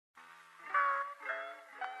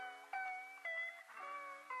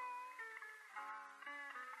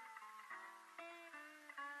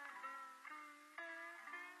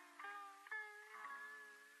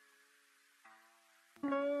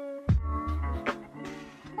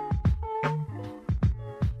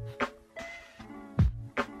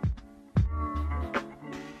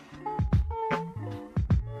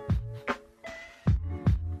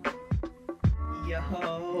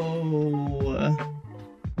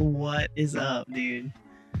What is up, dude?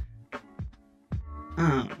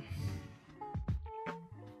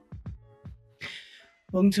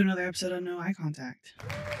 Welcome to another episode of No Eye Contact.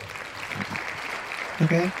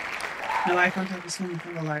 Okay? No Eye Contact is filmed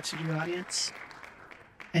from the live studio audience,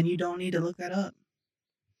 and you don't need to look that up,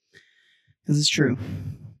 because it's true.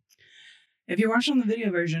 If you're watching on the video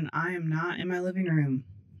version, I am not in my living room.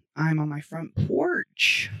 I'm on my front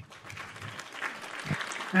porch.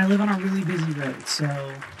 And I live on a really busy road,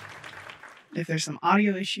 so if there's some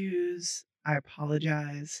audio issues, I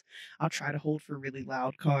apologize. I'll try to hold for really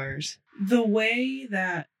loud cars. The way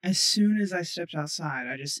that as soon as I stepped outside,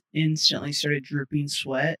 I just instantly started dripping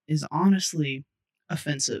sweat is honestly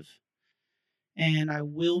offensive. And I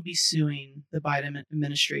will be suing the Biden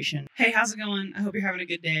administration. Hey, how's it going? I hope you're having a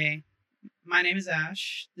good day. My name is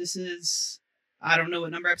Ash. This is, I don't know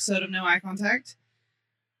what number episode of No Eye Contact.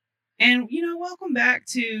 And, welcome back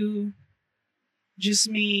to just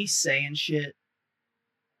me saying shit.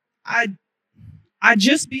 I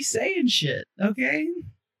just be saying shit, okay?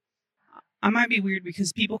 I might be weird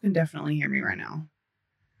because people can definitely hear me right now.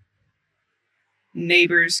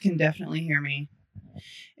 Neighbors can definitely hear me.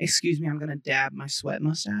 Excuse me, I'm going to dab my sweat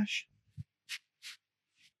mustache.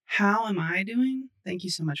 How am I doing? Thank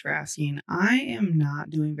you so much for asking. I am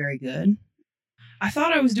not doing very good. I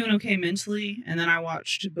thought I was doing okay mentally, and then I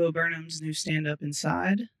watched Bo Burnham's new stand-up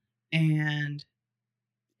Inside, and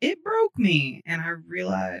it broke me. And I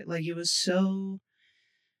realized, it was so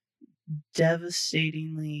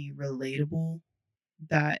devastatingly relatable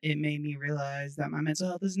that it made me realize that my mental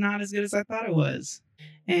health is not as good as I thought it was,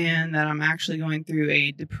 and that I'm actually going through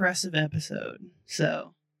a depressive episode.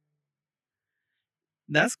 So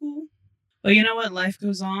that's cool. But you know what? Life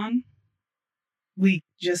goes on. We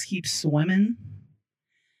just keep swimming.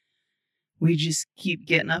 We just keep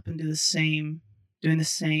getting up and doing the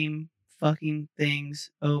same fucking things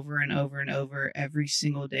over and over and over every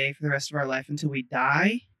single day for the rest of our life until we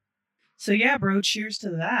die. So yeah, bro, cheers to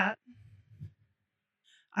that.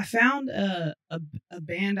 I found a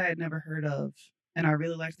band I had never heard of, and I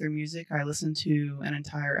really liked their music. I listened to an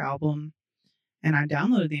entire album, and I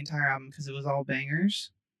downloaded the entire album because it was all bangers.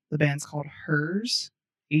 The band's called Hers,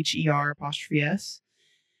 HER''S.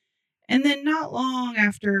 And then not long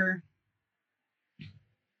after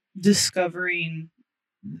discovering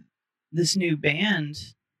this new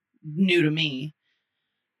band, new to me,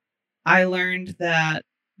 I learned that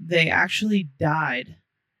they actually died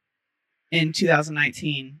in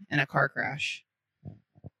 2019 in a car crash.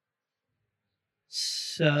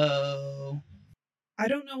 So I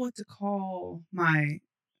don't know what to call my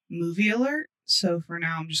movie alert. So for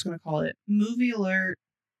now, I'm just going to call it movie alert.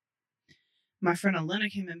 My friend Elena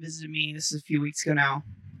came and visited me. This is a few weeks ago now.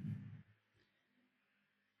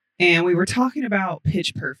 And we were talking about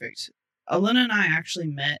Pitch Perfect. Elena and I actually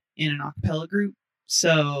met in an acapella group.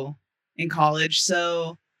 So in college.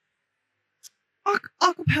 So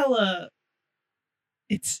acapella,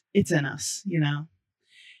 it's in us,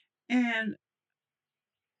 And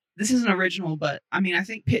this isn't original, but I mean, I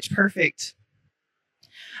think Pitch Perfect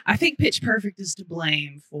is to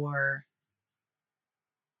blame for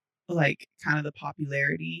kind of the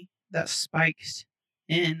popularity that spiked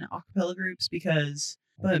in acapella groups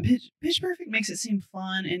but Pitch Perfect makes it seem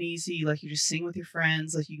fun and easy. Like you just sing with your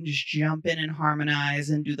friends, like you can just jump in and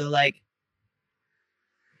harmonize and do the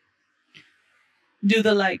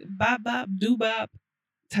bop bop doo bop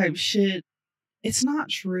type shit. It's not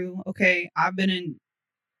true, okay? I've been in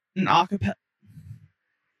an acapella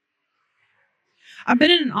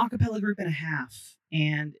group and a half,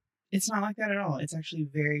 and it's not like that at all. It's actually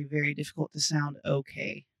very, very difficult to sound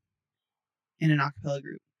okay in an acapella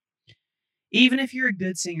group. Even if you're a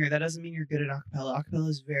good singer, that doesn't mean you're good at acapella. Acapella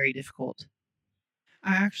is very difficult.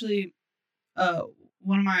 I actually,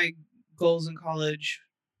 one of my goals in college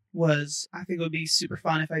was, I think it would be super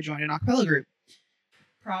fun if I joined an acapella group.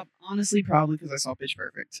 Honestly, probably because I saw Pitch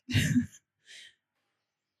Perfect.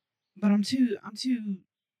 But I'm too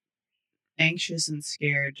anxious and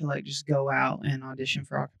scared to just go out and audition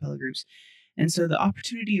for acapella groups. And so the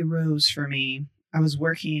opportunity arose for me. I was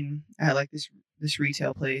working at this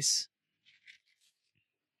retail place.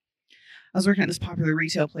 I was working at this popular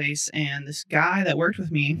retail place, and this guy that worked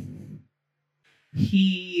with me,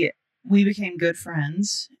 we became good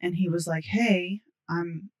friends, and he was like, "Hey,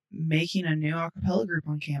 I'm making a new acapella group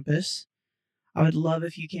on campus. I would love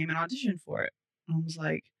if you came and auditioned for it." And I was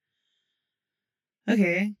like,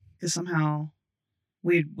 "Okay," because somehow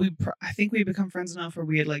I think we'd become friends enough where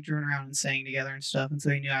we had driven around and sang together and stuff, and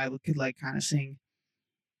so he knew I could kind of sing.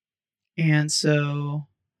 And so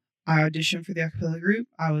I auditioned for the acapella group.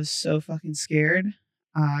 I was so fucking scared.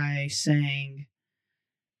 I sang.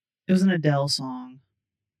 It was an Adele song.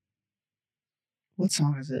 What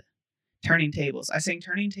song is it? Turning Tables. I sang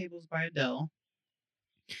Turning Tables by Adele.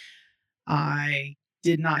 I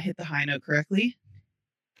did not hit the high note correctly.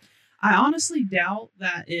 I honestly doubt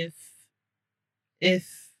that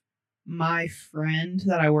if my friend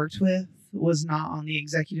that I worked with was not on the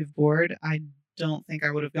executive board, I don't think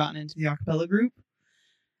I would have gotten into the acapella group.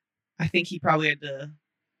 I think he probably had to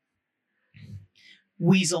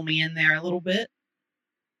weasel me in there a little bit.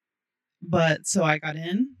 But so I got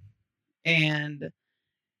in, and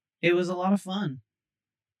it was a lot of fun,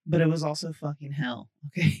 but it was also fucking hell.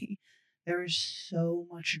 Okay. There was so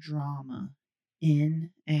much drama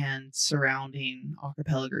in and surrounding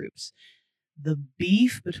acapella groups. The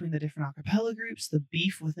beef between the different acapella groups, the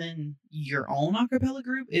beef within your own acapella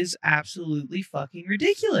group is absolutely fucking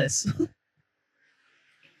ridiculous.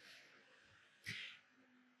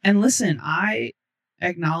 And listen, I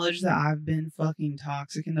acknowledge that I've been fucking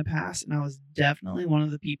toxic in the past, and I was definitely one of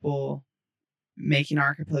the people making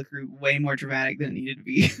our acapella group way more dramatic than it needed to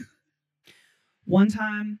be. one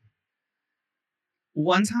time,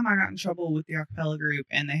 one time I got in trouble with the acapella group,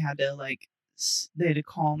 and they had to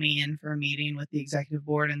call me in for a meeting with the executive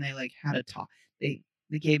board, and they had a talk. They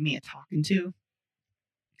gave me a talking to,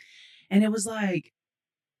 and it was like,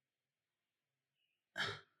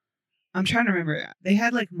 I'm trying to remember. They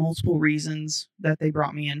had multiple reasons that they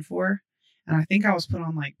brought me in for, and I think I was put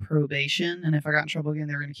on probation, and if I got in trouble again,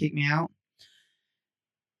 they were going to kick me out.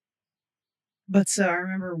 But so I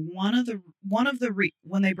remember when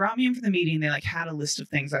they brought me in for the meeting, they had a list of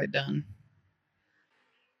things I'd done,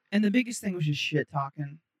 and the biggest thing was just shit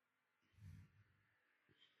talking.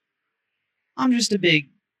 I'm just a big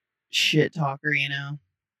shit talker, you know.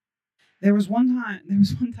 There was one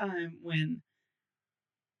time when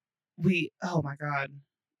oh my god,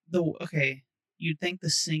 you'd think the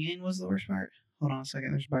singing was the worst part. Hold on a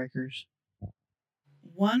second, there's bikers.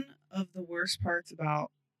 One of the worst parts about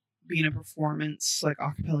being a performance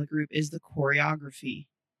acapella group is the choreography.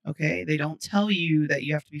 Okay, they don't tell you that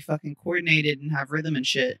you have to be fucking coordinated and have rhythm and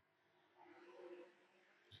shit,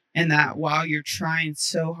 and that while you're trying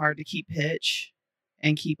so hard to keep pitch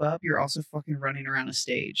and keep up, you're also fucking running around a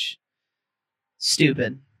stage.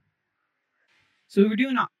 Stupid. So we were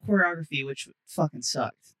doing choreography, which fucking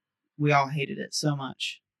sucked. We all hated it so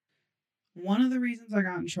much. One of the reasons I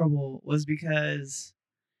got in trouble was because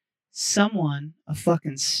someone, a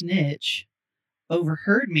fucking snitch,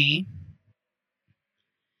 overheard me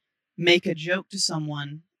make a joke to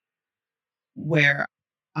someone where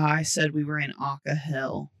I said we were in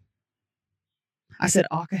Acapella. I said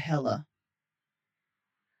Acapella.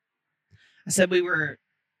 I said we were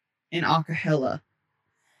in Acapella.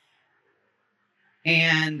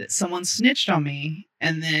 And someone snitched on me,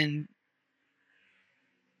 and then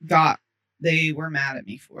they were mad at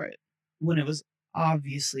me for it when it was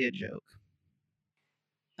obviously a joke.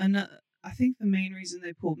 And I think the main reason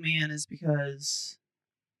they pulled me in is because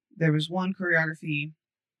there was one choreography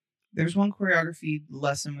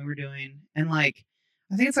lesson we were doing, and I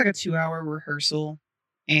think it's a 2-hour rehearsal,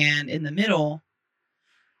 and in the middle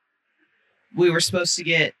we were supposed to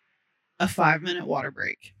get a 5-minute water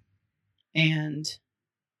break, and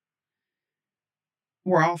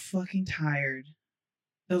we're all fucking tired.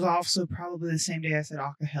 It was also probably the same day I said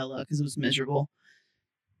Acapella because it was miserable.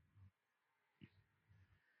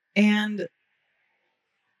 And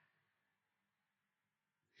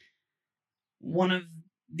one of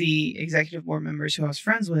the executive board members who I was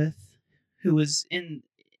friends with, who was in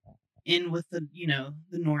with the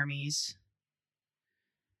the normies,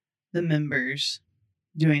 the members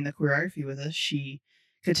doing the choreography with us, she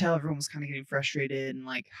could tell everyone was kind of getting frustrated and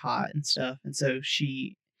hot and stuff, and so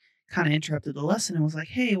she kind of interrupted the lesson and was like,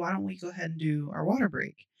 "Hey, why don't we go ahead and do our water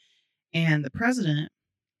break?" And the president,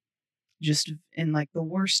 just in the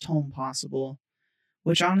worst tone possible,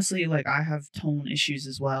 which honestly, I have tone issues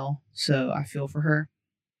as well, so I feel for her.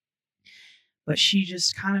 But she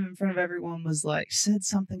just kind of in front of everyone was said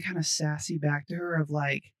something kind of sassy back to her of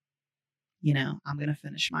I'm going to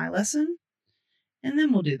finish my lesson and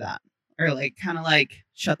then we'll do that. Or kind of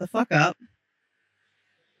shut the fuck up.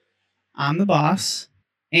 I'm the boss.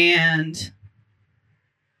 And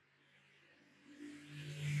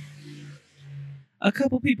a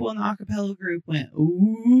couple people in the acapella group went,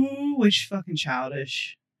 ooh, which fucking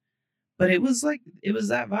childish. But it was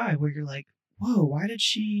that vibe where you're like, whoa, why did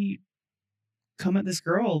she come at this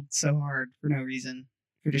girl so hard for no reason?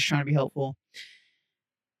 For just trying to be helpful.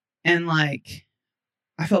 And I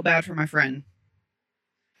felt bad for my friend.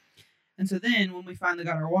 And so then when we finally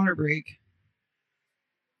got our water break,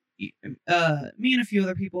 me and a few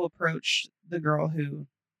other people approached the girl who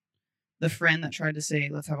the friend that tried to say,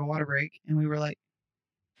 let's have a water break. And we were like,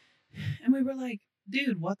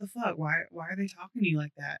 dude, what the fuck? Why are they talking to you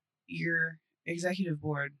like that? Your executive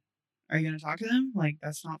board. Are you going to talk to them? Like,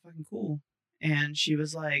 that's not fucking cool. And she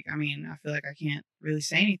was like, I mean, I feel like I can't really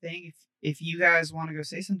say anything. If you guys want to go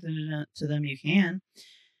say something to them, you can.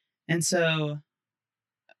 And so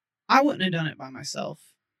I wouldn't have done it by myself.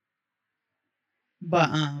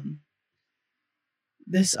 But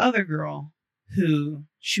this other girl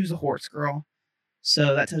she was a horse girl.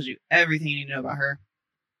 So that tells you everything you need to know about her.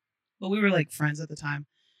 But we were like friends at the time.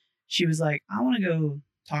 She was like, I want to go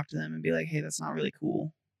talk to them and be like, hey, that's not really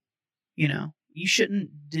cool. You know, you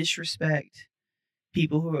shouldn't disrespect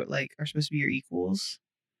people who are supposed to be your equals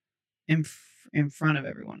in front of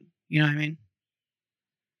everyone. You know what I mean?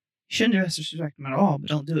 You shouldn't disrespect them at all, but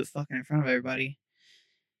don't do it fucking in front of everybody.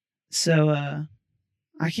 So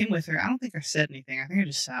I came with her. I don't think I said anything. I think I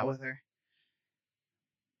just sat with her.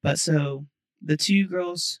 But so the two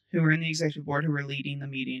girls who were in the executive board who were leading the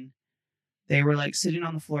meeting, they were like sitting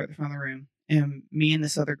on the floor at the front of the room, and me and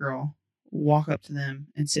this other girl walk up to them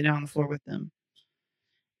and sit down on the floor with them.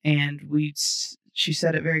 And she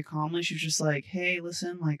said it very calmly. She was just like, hey,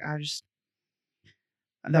 listen, like,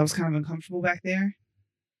 that was kind of uncomfortable back there.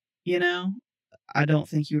 You know, I don't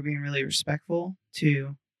think you were being really respectful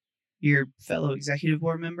to your fellow executive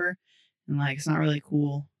board member. And like, it's not really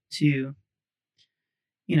cool to,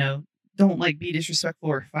 you know, don't like be disrespectful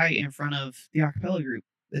or fight in front of the acapella group.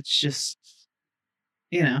 It's just,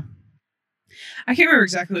 you know, I can't remember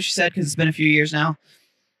exactly what she said because it's been a few years now.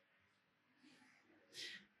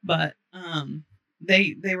 But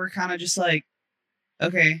they were kind of just like,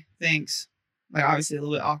 okay, thanks. Like, obviously a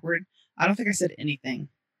little bit awkward. I don't think I said anything.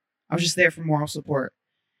 I was just there for moral support.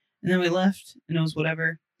 And then we left and it was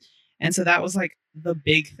whatever. And so that was like the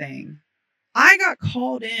big thing. I got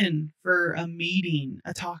called in for a meeting,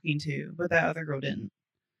 a talking to, but that other girl didn't.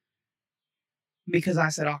 Because I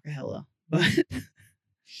said acapella.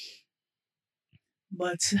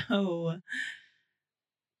 But so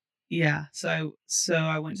yeah, so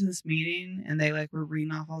I went to this meeting and they like were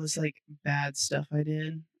reading off all this like bad stuff I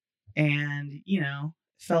did. And, you know,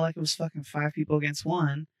 felt like it was fucking 5 people against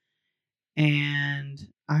 1. And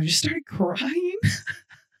I just started crying.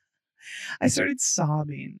 I started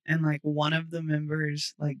sobbing, and like one of the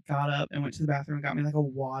members like got up and went to the bathroom and got me like a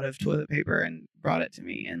wad of toilet paper and brought it to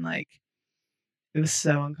me, and like it was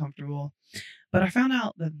so uncomfortable. But I found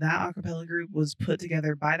out that acapella group was put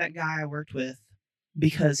together by that guy I worked with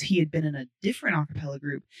because he had been in a different acapella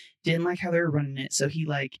group, didn't like how they were running it, so he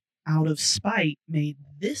like out of spite made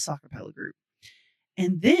this acapella group.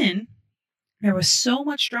 And then there was so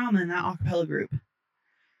much drama in that acapella group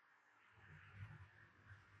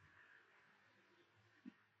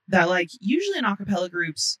that like usually in acapella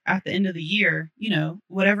groups at the end of the year, you know,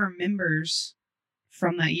 whatever members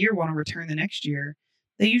from that year want to return the next year,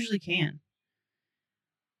 they usually can.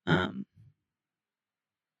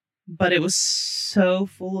 But it was so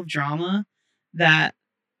full of drama that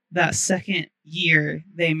second year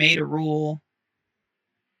they made a rule.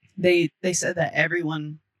 They said that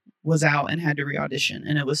everyone was out and had to re-audition,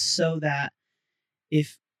 and it was so that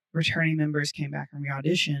if returning members came back and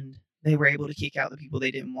re-auditioned, they were able to kick out the people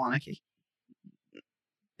they didn't want to kick.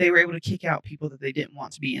 They were able to kick out people that they didn't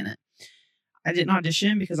want to be in it. I didn't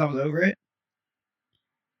audition because I was over it.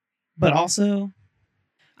 But also,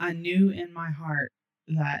 I knew in my heart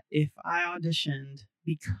that if I auditioned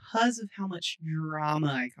because of how much drama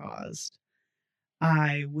I caused,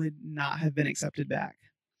 I would not have been accepted back.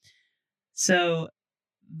 So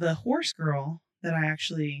the horse girl that I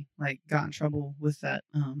actually like got in trouble with that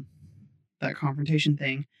confrontation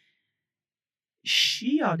thing,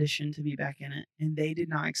 she auditioned to be back in it and they did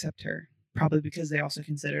not accept her, probably because they also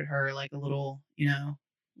considered her like a little, you know,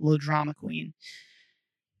 little drama queen.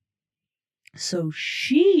 So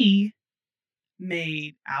she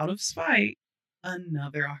made, out of spite,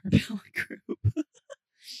 another acapella group.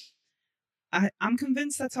 I'm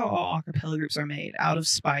convinced that's how all acapella groups are made, out of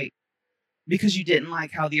spite, because you didn't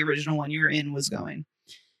like how the original one you were in was going.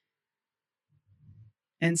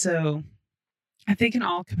 And so I think an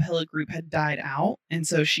acapella group had died out, and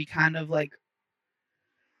so she kind of like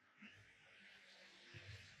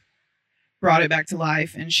brought it back to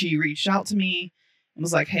life, and she reached out to me and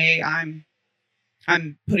was like, hey, I'm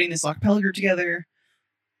putting this acapella group together.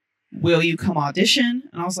 Will you come audition?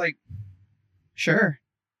 And I was like, sure.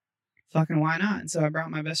 Fucking why not? And so I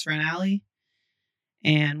brought my best friend Allie,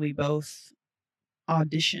 and we both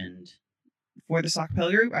auditioned for this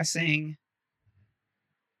acapella group. I sang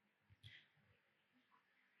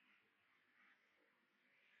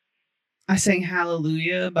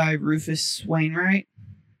Hallelujah by Rufus Wainwright.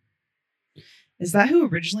 Is that who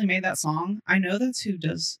originally made that song? I know that's who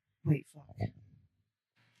does. Wait, fuck.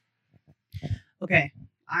 Okay,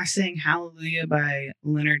 I sang Hallelujah by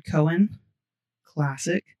Leonard Cohen.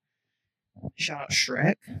 Classic. Shout out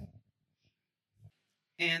Shrek.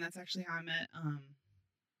 And that's actually how I met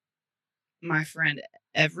my friend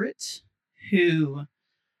Everett, who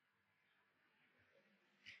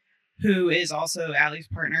is also Allie's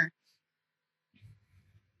partner,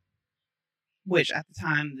 which at the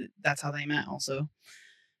time, that's how they met also.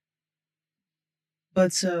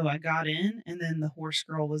 But so I got in, and then the horse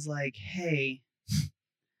girl was like, hey,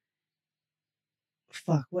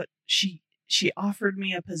 fuck, what? She offered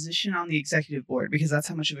me a position on the executive board because that's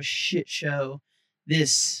how much of a shit show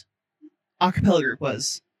this acapella group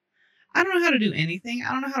was. I don't know how to do anything.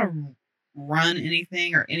 I don't know how to run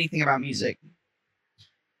anything or anything about music.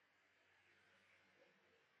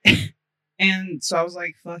 And so I was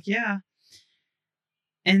like, fuck yeah.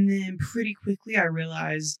 And then pretty quickly I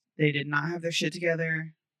realized they did not have their shit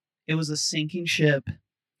together. It was a sinking ship.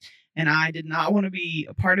 And I did not want to be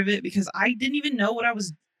a part of it because I didn't even know what I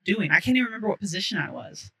was doing. I can't even remember what position I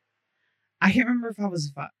was. I can't remember if I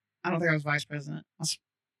was, I don't think I was vice president.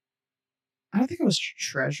 I don't think I was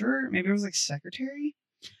treasurer. Maybe I was like secretary.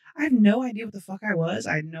 I have no idea what the fuck I was.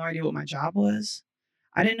 I had no idea what my job was.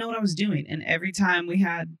 I didn't know what I was doing. And every time we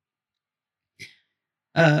had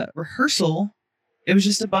rehearsal, it was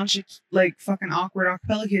just a bunch of like fucking awkward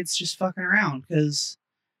acapella kids just fucking around because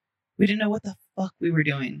we didn't know what the fuck we were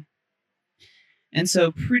doing. And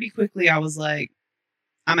so pretty quickly I was like,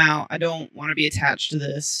 I'm out. I don't want to be attached to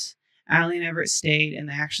this. Allie and Everett stayed, and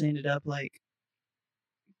they actually ended up like,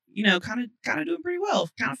 you know, kind of doing pretty well,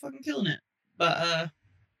 kind of fucking killing it. But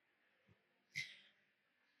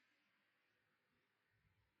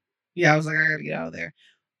yeah, I was like, I gotta get out of there.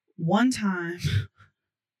 One time,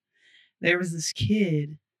 there was this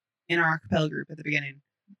kid in our acapella group at the beginning.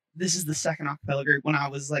 This is the second acapella group when I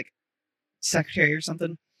was like secretary or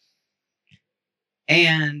something.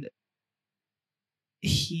 And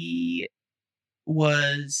he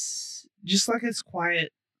was just like this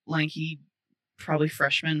quiet, lanky, probably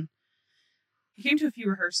freshman. He came to a few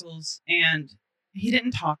rehearsals and he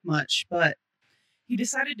didn't talk much, but he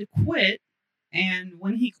decided to quit. And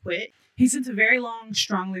when he quit, he sent a very long,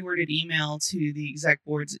 strongly worded email to the exec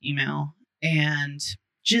board's email and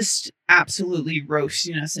just absolutely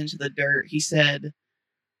roasting us into the dirt. He said,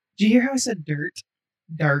 "Did you hear how I said dirt?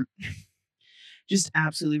 Dirt." Just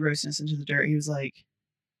absolutely roasting us into the dirt. He was like,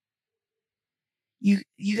 you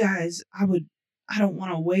guys, I don't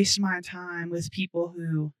want to waste my time with people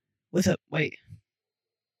who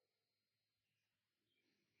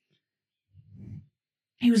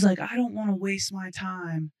he was like, I don't want to waste my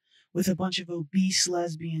time with a bunch of obese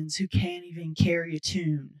lesbians who can't even carry a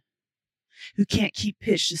tune, who can't keep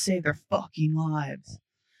pitch to save their fucking lives.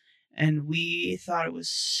 And we thought it was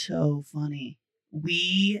so funny.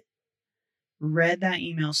 We read that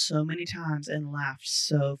email so many times and laughed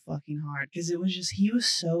so fucking hard because it was just, he was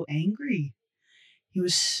so angry. He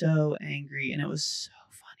was so angry and it was so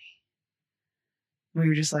funny. We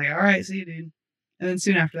were just like, all right, see you, dude. And then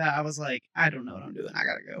soon after that, I was like, I don't know what I'm doing. I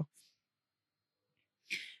gotta go.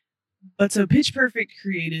 But so Pitch Perfect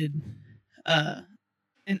created an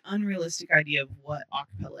unrealistic idea of what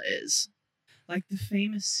acapella is. Like the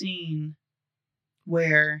famous scene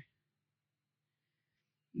where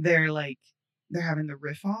they're having the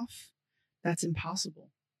riff off. That's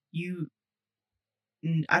impossible.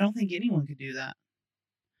 I don't think anyone could do that.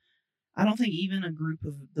 I don't think even a group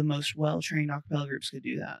of the most well-trained acapella groups could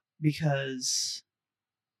do that because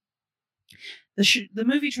the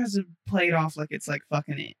movie tries to play it off like it's like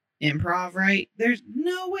fucking improv, right? There's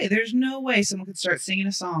no way someone could start singing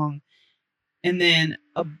a song and then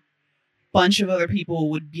a bunch of other people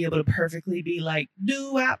would be able to perfectly be like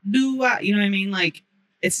doo-wop, doo-wop, you know what I mean? Like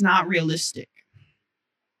it's not realistic.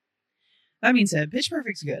 That being said, Pitch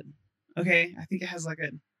Perfect's good. Okay, I think it has like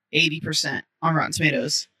a 80% on Rotten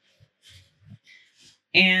Tomatoes.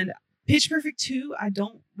 And Pitch Perfect 2, I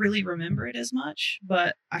don't really remember it as much,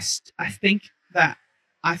 but I think that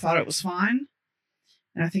I thought it was fine.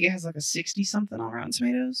 And I think it has like a 60 something on Rotten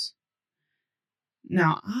Tomatoes.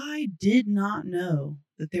 Now, I did not know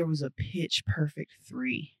that there was a Pitch Perfect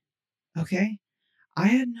 3. Okay? I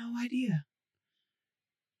had no idea.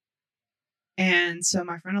 And so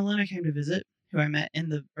my friend Elena came to visit, who I met in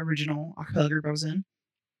the original acapella group I was in.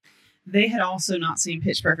 They had also not seen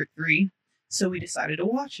Pitch Perfect 3, so we decided to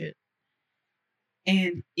watch it.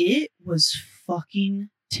 And it was fucking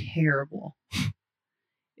terrible.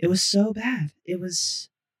 It was so bad. It was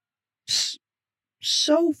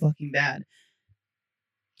so fucking bad.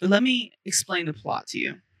 Let me explain the plot to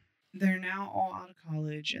you. they're now all out of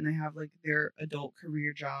college and they have like their adult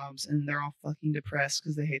career jobs and they're all fucking depressed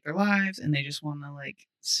because they hate their lives and they just want to like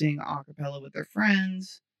sing a cappella with their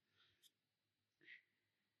friends.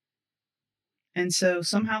 And so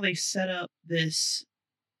somehow they set up this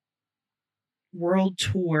world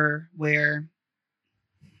tour where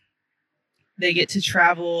they get to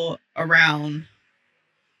travel around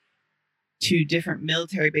to different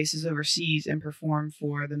military bases overseas and perform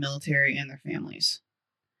for the military and their families,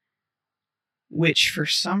 which for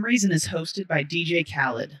some reason is hosted by DJ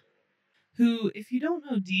Khaled, who, if you don't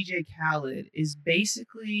know DJ Khaled, is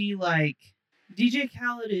basically like DJ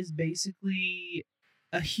Khaled is basically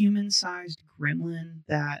a human sized gremlin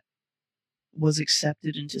that was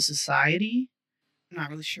accepted into society. I'm not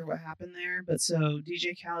really sure what happened there, but so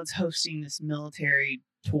DJ Khaled's hosting this military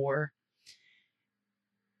tour,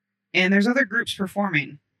 and there's other groups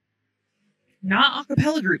performing. Not a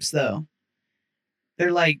cappella groups though.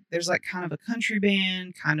 They're like there's like kind of a country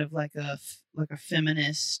band, kind of like a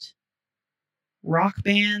feminist rock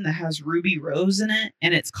band that has Ruby Rose in it,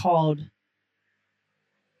 and it's called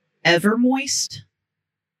Evermoist,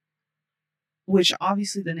 which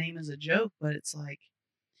obviously the name is a joke, but it's like,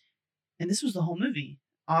 and this was the whole movie.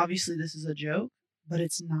 Obviously, this is a joke, but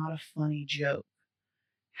it's not a funny joke.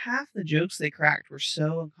 Half the jokes they cracked were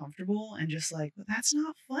so uncomfortable and just like, but that's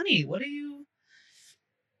not funny. What are you?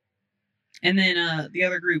 And then the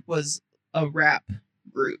other group was a rap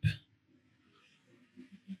group.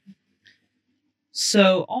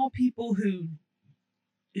 So all people who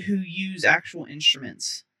use actual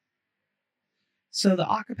instruments. So the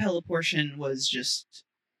acapella portion was just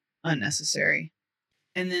unnecessary.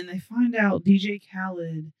 And then they find out DJ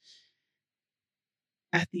Khaled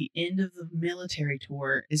at the end of the military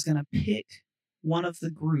tour is going to pick one of the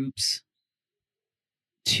groups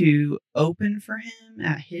to open for him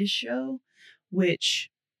at his show, which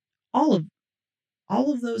all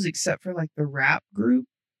of those except for like the rap group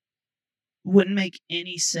wouldn't make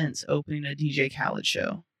any sense opening a DJ Khaled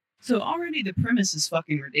show. So already the premise is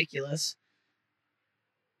fucking ridiculous.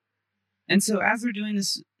 And so as they're doing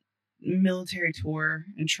this military tour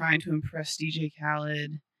and trying to impress DJ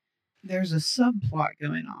Khaled, there's a subplot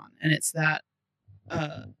going on, and it's that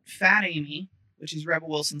Fat Amy, which is Rebel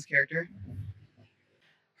Wilson's character,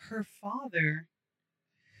 her father,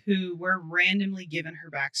 who we're randomly given her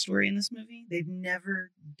backstory in this movie. They've never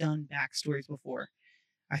done backstories before,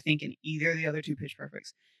 I think, in either of the other two Pitch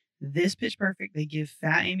Perfects. This Pitch Perfect, they give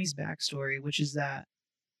Fat Amy's backstory, which is that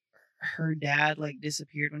her dad like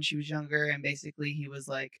disappeared when she was younger, and basically he was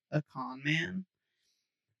like a con man.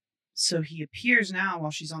 So he appears now while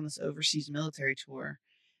she's on this overseas military tour,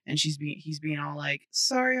 and he's being all like,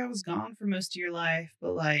 "Sorry, I was gone for most of your life,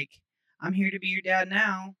 but like, I'm here to be your dad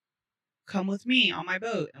now. Come with me on my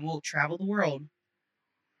boat, and we'll travel the world."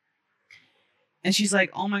 And she's like,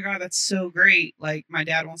 "Oh my god, that's so great! Like, my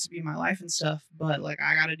dad wants to be in my life and stuff, but like,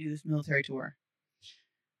 I got to do this military tour."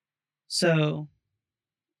 So,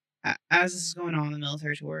 as this is going on the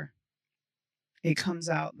military tour, it comes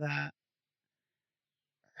out that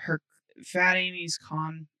her Fat Amy's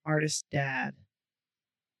con artist dad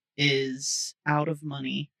is out of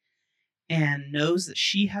money and knows that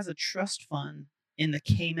she has a trust fund in the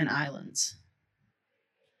Cayman Islands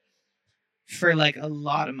for like a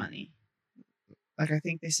lot of money. Like I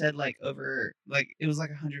think they said like over like it was like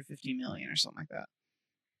 150 million or something like that.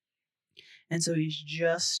 And so he's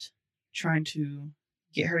just trying to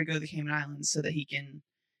get her to go to the Cayman Islands so that he can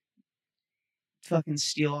fucking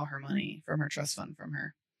steal all her money from her trust fund from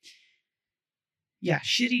her. Yeah,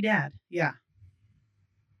 shitty dad. Yeah.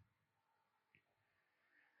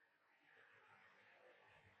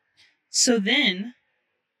 So then,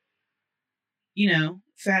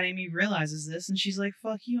 Fat Amy realizes this and she's like,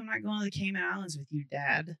 "Fuck you, I'm not going to the Cayman Islands with you,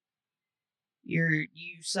 Dad. You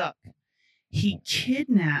suck." He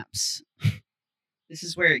kidnaps. This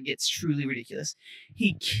is where it gets truly ridiculous.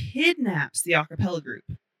 He kidnaps the acapella group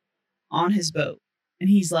on his boat. And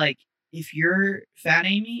he's like, "If you're Fat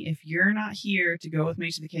Amy, if you're not here to go with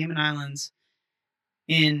me to the Cayman Islands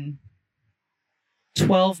in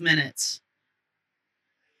 12 minutes,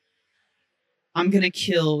 I'm going to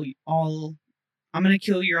kill your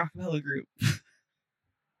acapella group."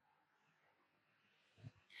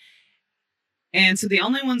 And so the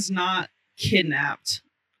only ones not kidnapped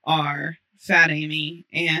are Fat Amy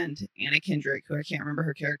and Anna Kendrick, who I can't remember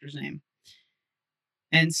her character's name.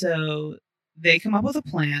 And so they come up with a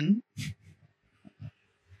plan.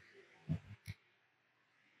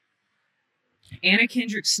 Anna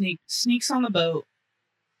Kendrick sneaks on the boat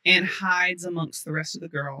and hides amongst the rest of the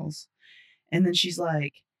girls. And then she's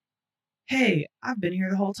like, "Hey, I've been here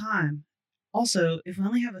the whole time. Also, if we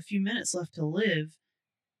only have a few minutes left to live,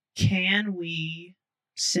 can we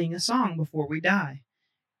sing a song before we die?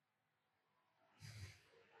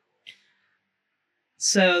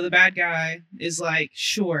 So the bad guy is like,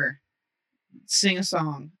 sure, sing a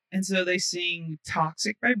song. And so they sing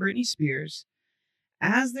Toxic by Britney Spears.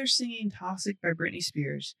 As they're singing Toxic by Britney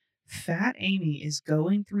Spears, Fat Amy is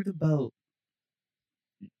going through the boat.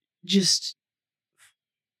 It's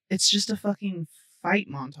just a fucking fight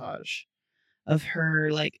montage of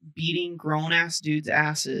her like beating grown ass dudes'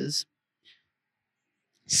 asses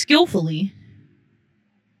skillfully.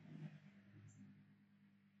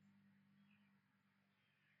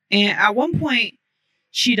 And at one point,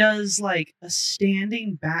 she does like a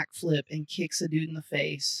standing backflip and kicks a dude in the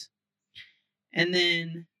face. And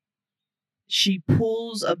then she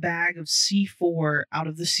pulls a bag of C4 out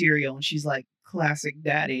of the cereal and she's like, classic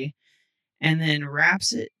daddy. And then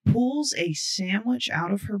wraps it, pulls a sandwich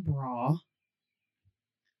out of her bra,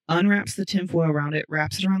 unwraps the tinfoil around it,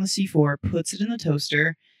 wraps it around the C4, puts it in the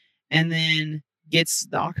toaster, and then gets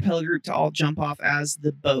the acapella group to all jump off as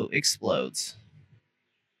the boat explodes.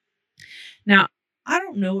 Now, I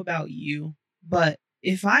don't know about you, but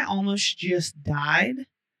if I almost just died,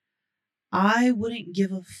 I wouldn't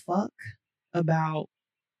give a fuck about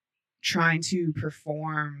trying to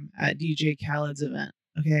perform at DJ Khaled's event.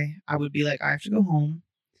 Okay. I would be like, I have to go home.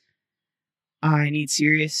 I need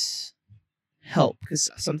serious help because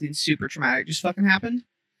something super traumatic just fucking happened.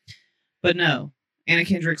 But no, Anna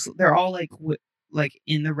Kendrick's, they're all like, like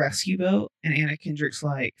in the rescue boat. And Anna Kendrick's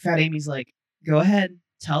like, Fat Amy's like, go ahead,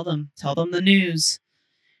 tell them the news.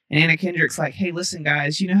 And Anna Kendrick's like, hey, listen,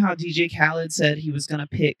 guys, you know how DJ Khaled said he was going to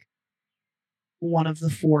pick one of the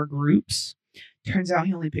 4 groups? Turns out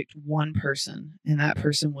he only picked one person, and that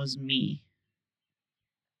person was me.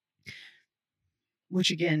 Which,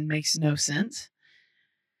 again, makes no sense.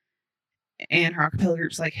 And her acapella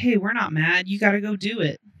group's like, hey, we're not mad. You got to go do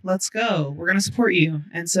it. Let's go. We're going to support you.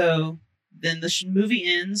 And so then the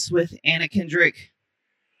movie ends with Anna Kendrick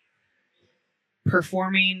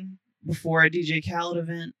performing before a DJ Khaled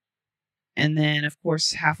event. And then, of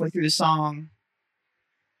course, halfway through the song,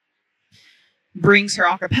 brings her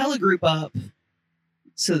acapella group up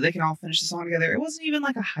so that they can all finish the song together. It wasn't even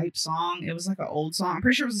like a hype song. It was like an old song. I'm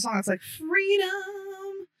pretty sure it was a song that's like,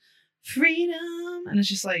 freedom, freedom. And it's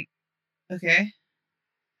just like, okay.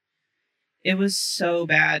 It was so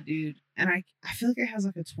bad, dude. And I feel like it has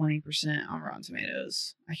like a 20% on Rotten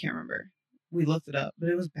Tomatoes. I can't remember. We looked it up, but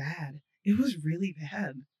it was bad. It was really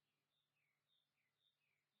bad.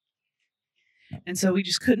 And so we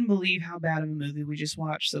just couldn't believe how bad of a movie we just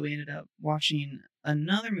watched. So we ended up watching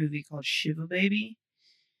another movie called Shiva Baby.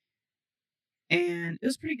 And it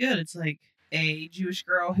was pretty good. It's like a Jewish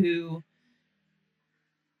girl who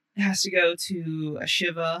has to go to a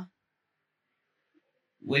Shiva,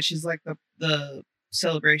 which is like the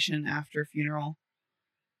celebration after a funeral.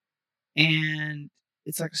 And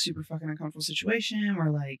it's like a super fucking uncomfortable situation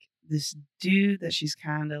where like this dude that she's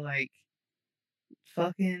kind of like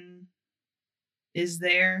fucking is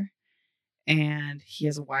there, and he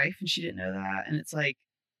has a wife and she didn't know that, and it's like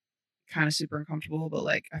kind of super uncomfortable, but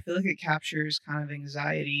like I feel like it captures kind of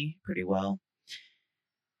anxiety pretty well.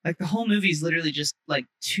 Like the whole movie is literally just like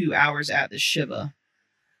 2 hours at the Shiva.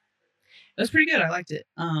 It was pretty good. I liked it.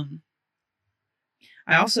 I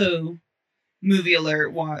also, movie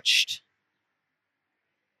alert, watched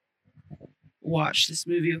this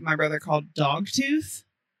movie with my brother called Dogtooth.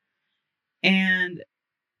 And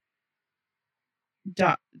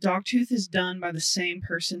Dogtooth is done by the same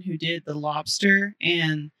person who did The Lobster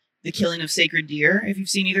and The Killing of Sacred Deer. If you've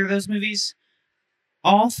seen either of those movies,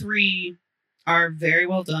 all 3 are very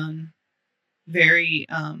well done, very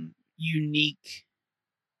unique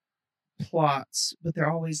plots, but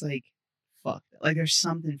they're always like fucked. Like there's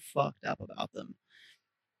something fucked up about them.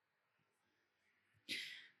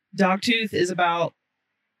 Dogtooth is about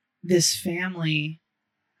this family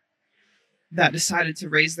that decided to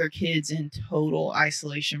raise their kids in total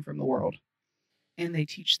isolation from the world. And they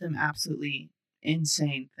teach them absolutely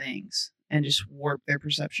insane things and just warp their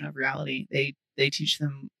perception of reality. They teach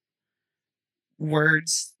them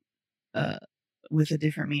words with a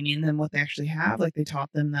different meaning than what they actually have. Like they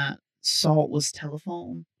taught them that salt was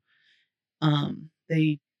telephone.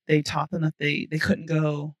 They taught them that they couldn't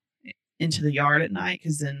go into the yard at night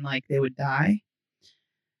because then like they would die.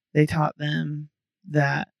 They taught them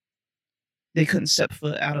that they couldn't step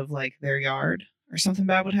foot out of like their yard or something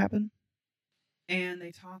bad would happen. And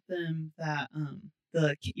they taught them that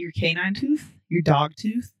your canine tooth, your dog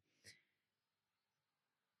tooth,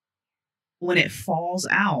 when it falls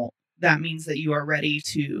out, that means that you are ready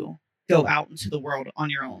to go out into the world on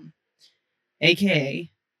your own.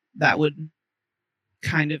 AKA, that would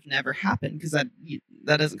kind of never happen because that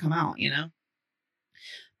doesn't come out, you know?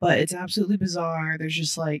 But it's absolutely bizarre. There's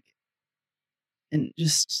just like, and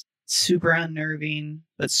just super unnerving,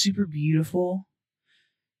 but super beautiful.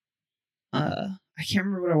 I can't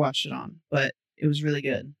remember what I watched it on, but it was really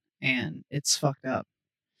good and it's fucked up.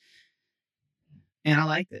 And I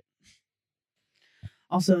liked it.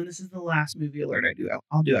 Also, and this is the last movie alert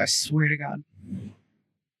I'll do, I swear to God.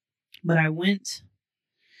 But I went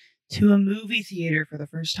to a movie theater for the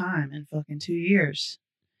first time in fucking 2 years.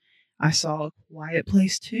 I saw A Quiet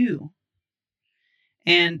Place 2.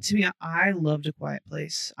 And to be honest, I loved A Quiet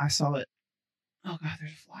Place. I saw it. Oh God,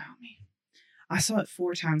 there's a fly on me. I saw it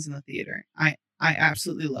 4 times in the theater. I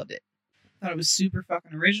absolutely loved it. Thought it was super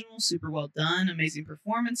fucking original, super well done, amazing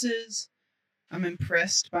performances. I'm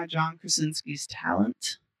impressed by John Krasinski's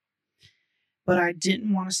talent. But I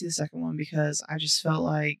didn't want to see the second one because I just felt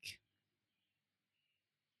like,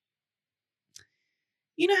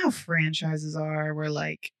 you know how franchises are where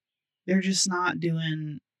like they're just not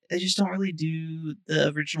doing, they just don't really do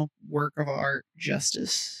the original work of art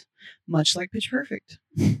justice, much like Pitch Perfect.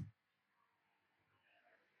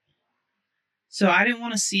 So I didn't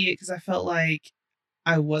want to see it because I felt like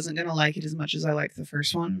I wasn't going to like it as much as I liked the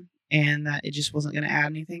first one, and that it just wasn't going to add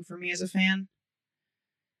anything for me as a fan,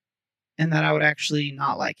 and that I would actually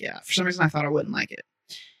not like it. For some reason, I thought I wouldn't like it.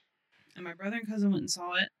 And my brother and cousin went and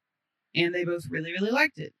saw it, and they both really, really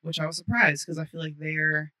liked it, which I was surprised because I feel like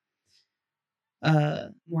they're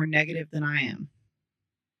more negative than I am.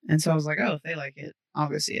 And so I was like, oh, if they like it, I'll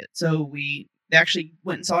go see it. So they actually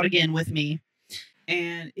went and saw it again with me,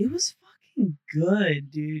 and it was fucking good,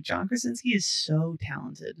 dude. John Krasinski is so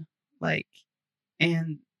talented. Like,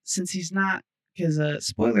 and since he's not, because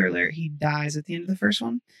spoiler alert, he dies at the end of the first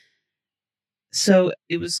one. So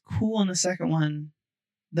it was cool in the second one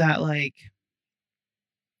that like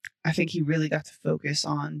I think he really got to focus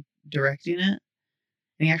on directing it.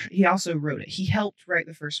 And he also wrote it. He helped write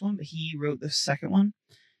the first one, but he wrote the second one.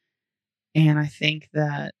 And I think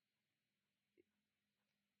that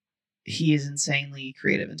he is insanely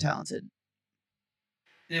creative and talented.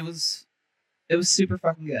 And it was super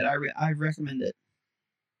fucking good. I recommend it.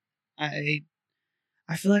 I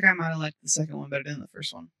I feel like I might have liked the second one better than the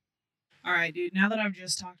first one. All right, dude. Now that I've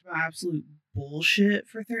just talked about absolute bullshit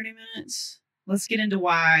for 30 minutes, let's get into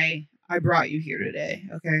why I brought you here today.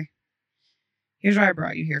 Okay. Here's what I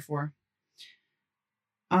brought you here for.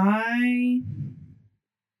 I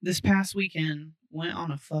this past weekend went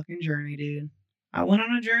on a fucking journey, dude. I went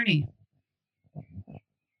on a journey.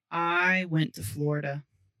 I went to Florida.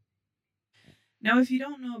 Now, if you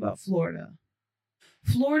don't know about Florida,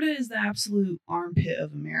 Florida is the absolute armpit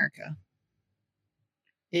of America.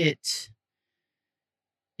 It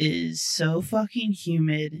is so fucking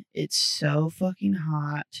humid. It's so fucking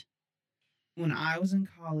hot. When I was in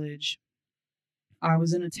college, I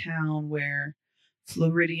was in a town where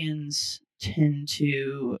Floridians tend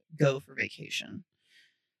to go for vacation.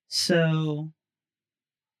 So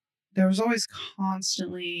there was always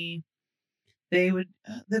constantly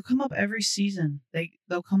they'll come up every season.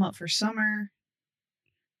 They'll come up for summer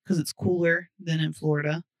because it's cooler than in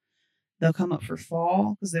Florida. They'll come up for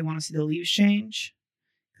fall because they want to see the leaves change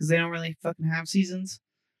because they don't really fucking have seasons.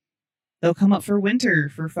 They'll come up for winter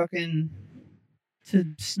for fucking to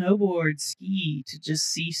snowboard, ski, to just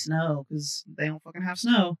see snow because they don't fucking have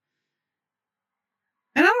snow.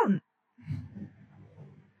 And I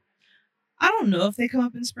don't know if they come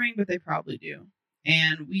up in spring, but they probably do.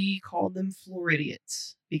 And we called them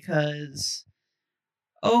floridiots because,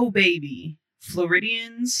 oh baby,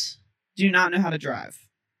 Floridians do not know how to drive.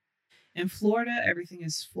 In Florida, everything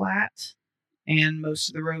is flat and most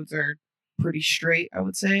of the roads are pretty straight, I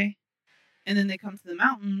would say. And then they come to the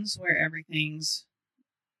mountains where everything's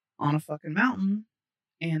on a fucking mountain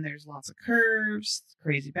and there's lots of curves,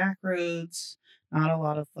 crazy back roads, not a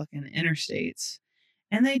lot of fucking interstates.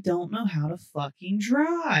 And they don't know how to fucking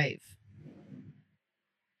drive.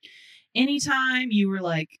 Anytime you were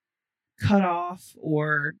like cut off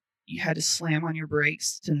or you had to slam on your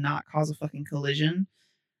brakes to not cause a fucking collision,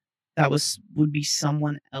 that would be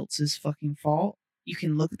someone else's fucking fault. You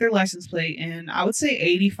can look at their license plate, and I would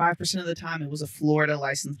say 85% of the time it was a Florida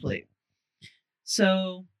license plate.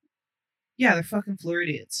 So, yeah, they're fucking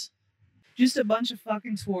Floridians. Just a bunch of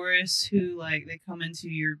fucking tourists who, like, they come into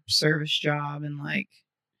your service job and, like,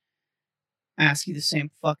 ask you the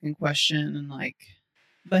same fucking question and, like,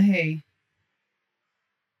 but hey,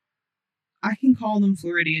 I can call them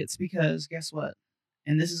Floridians because guess what?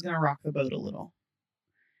 And this is going to rock the boat a little.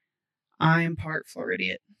 I am part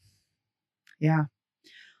Floridian. Yeah.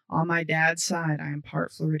 On my dad's side, I am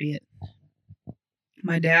part Floridian.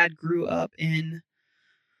 My dad grew up in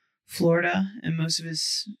Florida, and most of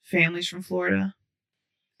his family's from Florida,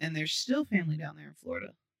 and there's still family down there in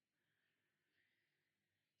Florida.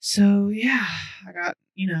 So yeah, I got,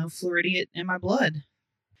 Floridiot in my blood.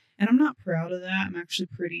 And I'm not proud of that. I'm actually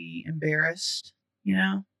pretty embarrassed, you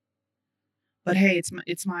know? But hey,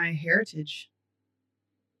 it's my heritage.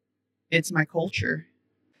 It's my culture.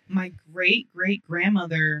 My great great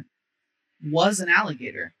grandmother was an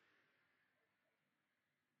alligator.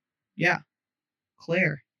 Yeah,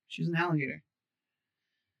 Claire. She was an alligator.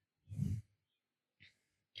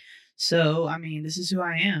 So, I mean, this is who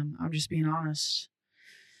I am. I'm just being honest.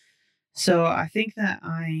 So, I think that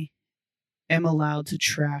I am allowed to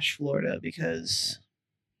trash Florida because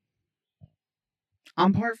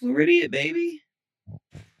I'm part Floridian, baby.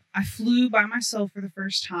 I flew by myself for the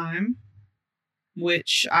first time,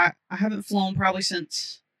 which I haven't flown probably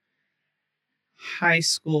since high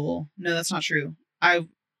school. No, that's not true. I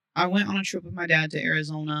went on a trip with my dad to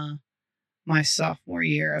Arizona my sophomore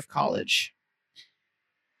year of college.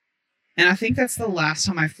 And I think that's the last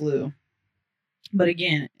time I flew. But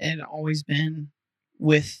again, it had always been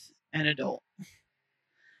with an adult.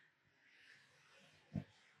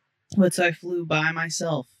 But so I flew by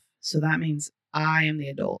myself. So that means I am the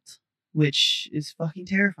adult, which is fucking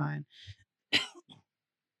terrifying.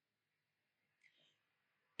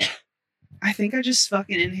 I think I just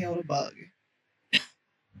fucking inhaled a bug.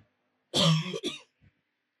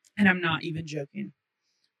 And I'm not even joking.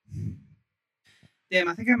 Damn,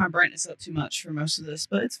 I think I have my brightness up too much for most of this,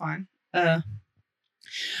 but it's fine. I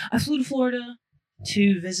flew to Florida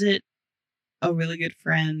to visit a really good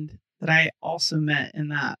friend that I also met in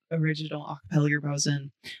that original acapella group I was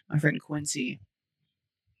in, my friend Quincy.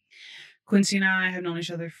 Quincy and I have known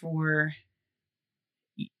each other for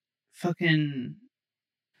fucking,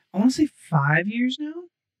 I want to say 5 years now.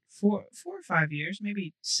 4 or 5 years,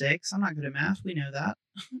 maybe 6. I'm not good at math. We know that.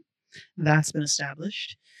 That's been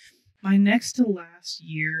established. My next to last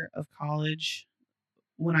year of college,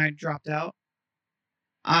 when I dropped out,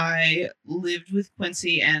 I lived with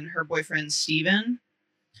Quincy and her boyfriend Steven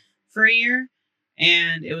for a year,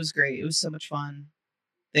 and it was great. It was so much fun.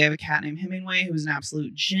 They have a cat named Hemingway who is an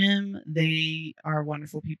absolute gem. They are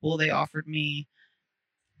wonderful people. They offered me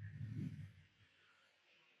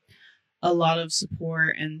a lot of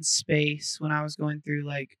support and space when I was going through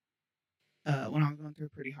a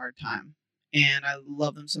pretty hard time. And I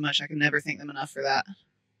love them so much. I can never thank them enough for that.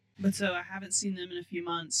 But so I haven't seen them in a few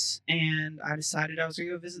months, and I decided I was going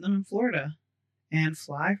to go visit them in Florida and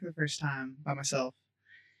fly for the first time by myself.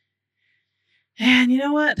 And you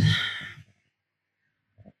know what?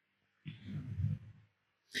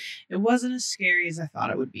 It wasn't as scary as I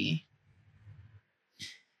thought it would be.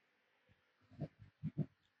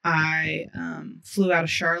 I flew out of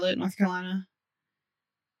Charlotte, North Carolina,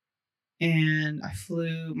 and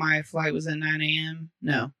my flight was at 9 a.m.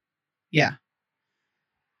 No, yeah.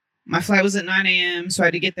 My flight was at 9 a.m., so I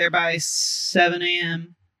had to get there by 7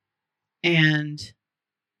 a.m. And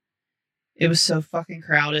it was so fucking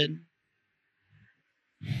crowded.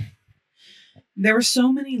 There were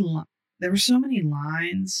so many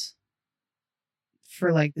lines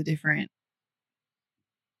for like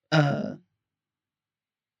uh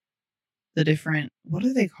the different, what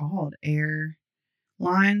are they called? Air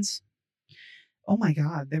lines. Oh my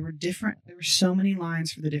god, there were so many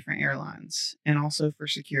lines for the different airlines and also for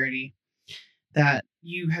security that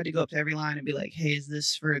you had to go up to every line and be like, hey, is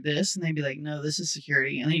this for this? And they'd be like, no, this is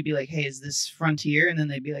security. And then you'd be like, hey, is this Frontier? And then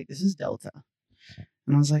they'd be like, this is Delta.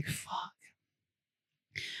 And I was like, fuck.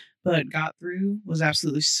 But got through, was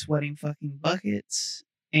absolutely sweating fucking buckets,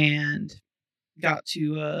 and got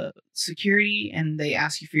to security, and they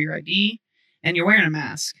ask you for your ID, and you're wearing a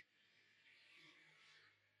mask.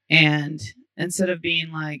 And instead of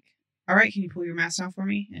being like, all right, can you pull your mask down for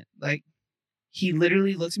me? Like, he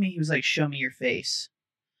literally looked at me. He was like, show me your face.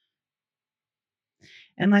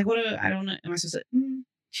 And like, I don't know. Am I supposed to,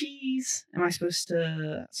 cheese? Am I supposed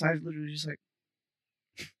to? So I literally just like,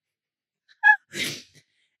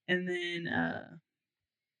 and then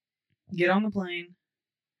get on the plane.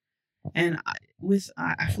 And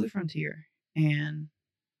I flew Frontier, and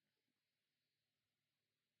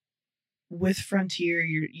with Frontier,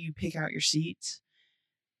 you pick out your seats.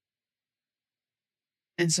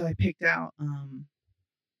 And so I picked out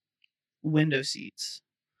window seats.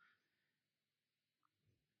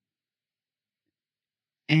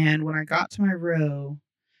 And when I got to my row,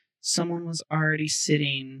 someone was already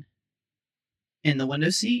sitting in the window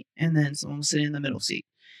seat, and then someone was sitting in the middle seat.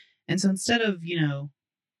 And so instead of,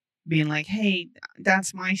 being like, hey,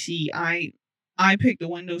 that's my seat, I picked the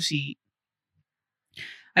window seat,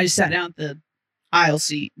 I just sat down at the aisle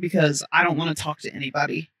seat because I don't want to talk to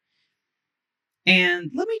anybody.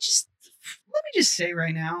 And let me just say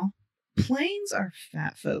right now, planes are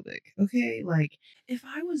fat phobic. Okay, like if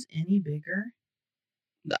I was any bigger,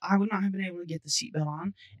 I would not have been able to get the seatbelt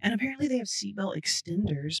on. And apparently they have seatbelt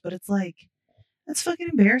extenders, but it's like that's fucking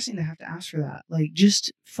embarrassing to have to ask for that. Like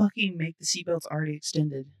just fucking make the seatbelts already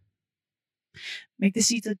extended. Make the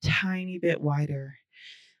seats a tiny bit wider.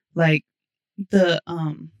 Like the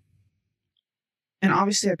and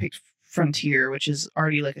obviously I picked Frontier, which is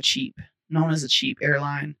already like known as a cheap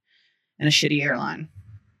airline and a shitty airline.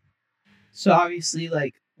 So obviously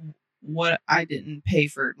like what I didn't pay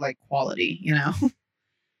for like quality, you know?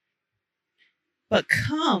 But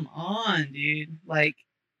come on, dude. Like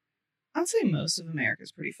I'd say most of America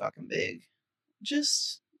is pretty fucking big.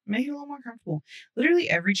 Just make it a little more comfortable. Literally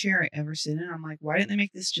every chair I ever sit in, I'm like, why didn't they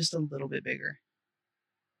make this just a little bit bigger?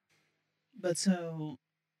 But so,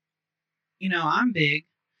 I'm big.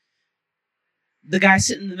 The guy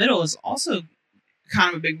sitting in the middle is also kind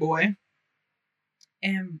of a big boy.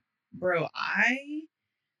 And bro,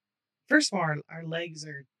 first of all, our legs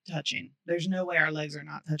are touching. There's no way our legs are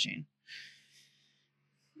not touching.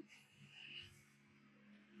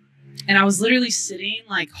 And I was literally sitting,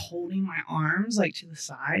 like holding my arms like to the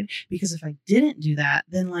side because if I didn't do that,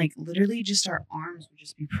 then like literally just our arms would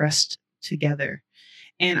just be pressed together.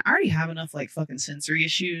 And I already have enough like fucking sensory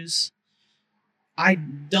issues. I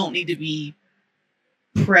don't need to be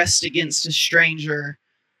pressed against a stranger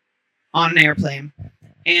on an airplane.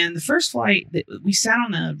 And the first flight, we sat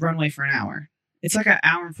on the runway for an hour. It's like an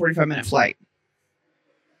hour and 45-minute flight.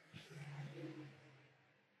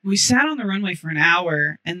 We sat on the runway for an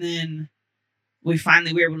hour and then we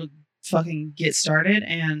finally were able to fucking get started.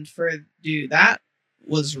 And dude, that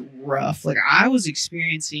was rough. Like I was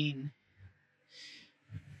experiencing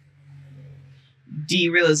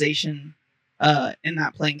derealization in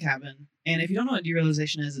that plane cabin. And if you don't know what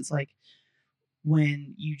derealization is, it's like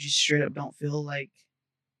when you just straight up don't feel like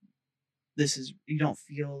you don't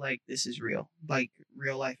feel like this is real. Like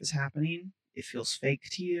real life is happening. It feels fake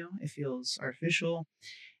to you. It feels artificial.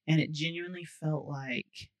 And it felt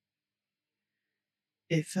like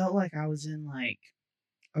I was in like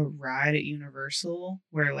a ride at Universal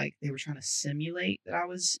where like they were trying to simulate that I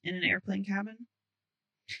was in an airplane cabin.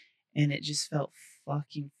 And it just felt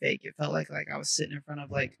fucking fake. It felt like I was sitting in front of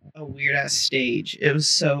like a weird ass stage. It was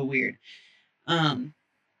so weird. Um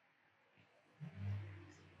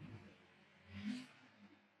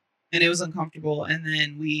and it was uncomfortable. And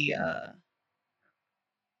then we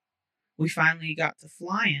finally got to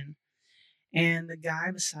flying, and the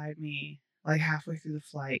guy beside me, like halfway through the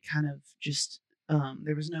flight, kind of just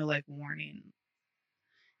there was no like warning.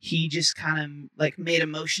 He just kind of like made a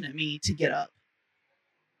motion at me to get up.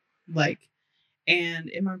 Like, and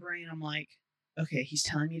in my brain, I'm like, okay, he's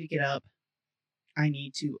telling me to get up. I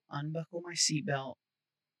need to unbuckle my seatbelt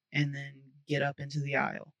and then get up into the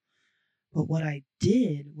aisle. But what I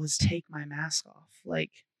did was take my mask off.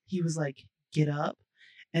 Like, he was like, get up.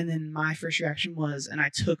 And then my first reaction was, and I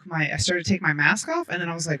started to take my mask off. And then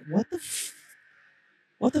I was like, what the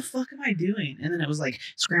fuck am I doing? And then it was like,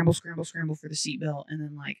 scramble, scramble, scramble for the seatbelt. And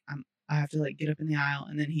then like, I have to like get up in the aisle.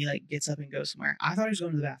 And then he like gets up and goes somewhere. I thought he was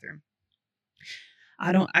going to the bathroom.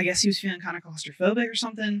 I guess he was feeling kind of claustrophobic or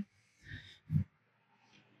something.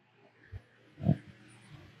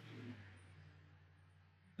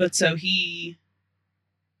 But so he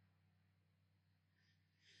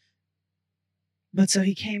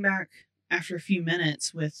came back after a few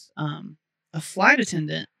minutes with a flight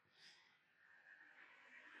attendant,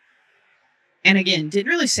 and again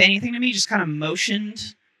didn't really say anything to me, just kind of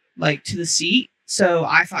motioned like to the seat. So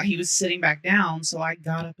I thought he was sitting back down, so I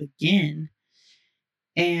got up again,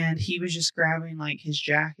 and he was just grabbing like his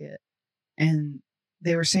jacket, and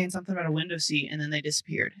they were saying something about a window seat, and then they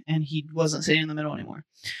disappeared, and he wasn't sitting in the middle anymore.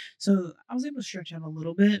 So I was able to stretch out a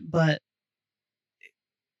little bit, but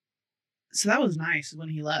so that was nice when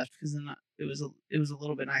he left, because then it was a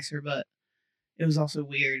little bit nicer, but it was also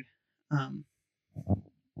weird. Um,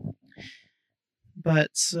 but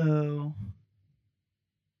so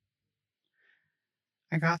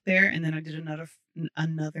I got there, and then I did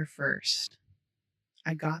another first.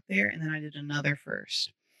 I got there, and then I did another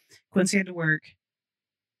first. Quincy had to work,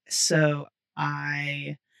 so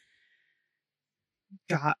I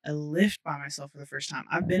got a lift by myself for the first time.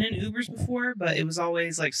 I've been in Ubers before, but it was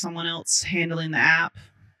always like someone else handling the app.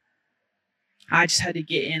 I just had to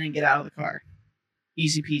get in and get out of the car.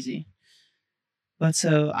 Easy peasy. But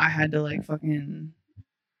so I had to like fucking.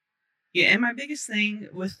 Yeah, and my biggest thing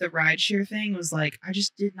with the rideshare thing was like I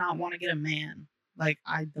just did not want to get a man. Like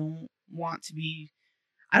I don't want to be.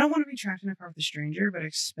 I don't want to be trapped in a car with a stranger, but I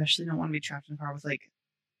especially don't want to be trapped in a car with like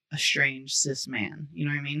a strange cis man. You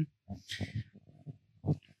know what I mean?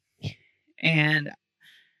 And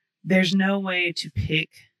there's no way to pick.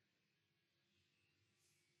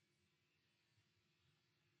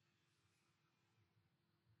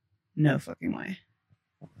 No fucking way.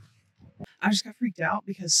 I just got freaked out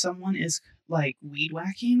because someone is like weed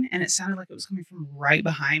whacking and it sounded like it was coming from right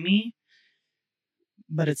behind me,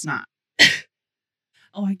 but it's not.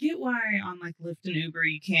 Oh, I get why on like Lyft and Uber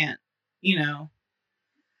you can't, you know,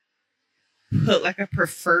 put like a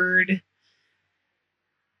preferred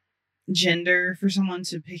gender for someone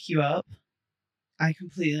to pick you up. I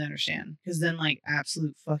completely understand because then like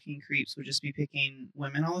absolute fucking creeps would just be picking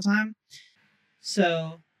women all the time.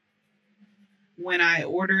 So when I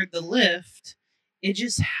ordered the Lyft, it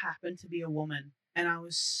just happened to be a woman and I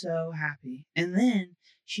was so happy. And then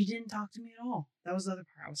she didn't talk to me at all. That was the other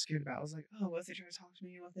part I was scared about. I was like, oh, what if they try to talk to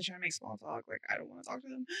me? What if they try to make small talk? Like, I don't want to talk to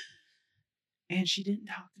them. And she didn't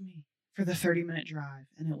talk to me for the 30-minute drive.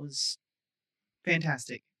 And it was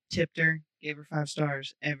fantastic. Tipped her, gave her 5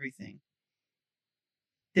 stars, everything.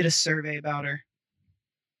 Did a survey about her.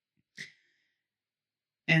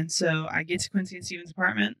 And so I get to Quincy and Steven's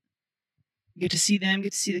apartment, get to see them,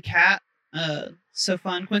 get to see the cat. So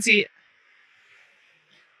fun. Quincy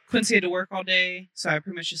had to work all day, so I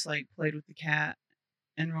pretty much just like played with the cat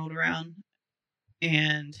and rolled around.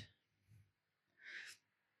 And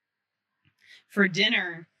for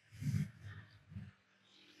dinner,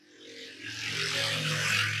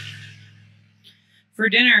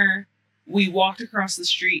 we walked across the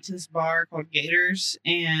street to this bar called Gators,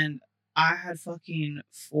 and I had fucking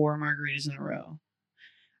 4 margaritas in a row.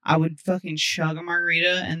 I would fucking chug a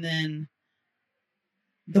margarita, and then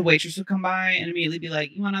the waitress would come by and immediately be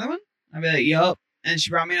like, "You want another one?" I'd be like, "Yup," and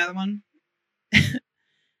she brought me another one.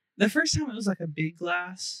 The first time it was like a big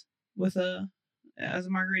glass with as a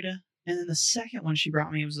margarita, and then the second one she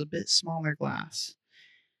brought me was a bit smaller glass,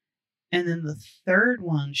 and then the third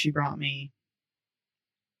one she brought me,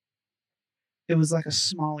 it was like a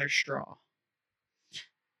smaller straw,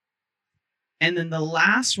 and then the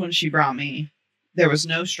last one she brought me, there was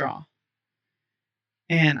no straw,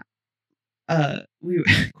 and we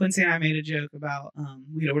Quincy and I made a joke about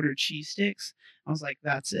we'd ordered cheese sticks. I was like,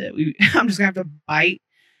 that's it. I'm just gonna have to bite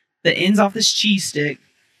the ends off this cheese stick,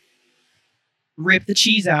 rip the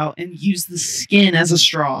cheese out, and use the skin as a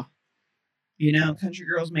straw. You know, country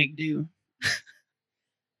girls make do.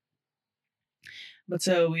 But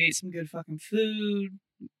so we ate some good fucking food,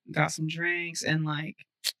 got some drinks, and like,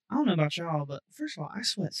 I don't know about y'all, but first of all, I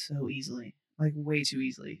sweat so easily, like way too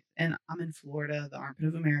easily. And I'm in Florida, the armpit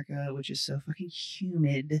of America, which is so fucking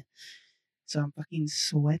humid. So I'm fucking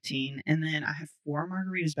sweating. And then I had 4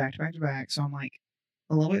 margaritas back to back to back. So I'm like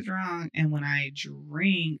a little bit drunk. And when I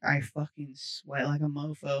drink, I fucking sweat like a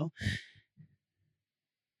mofo.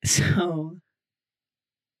 So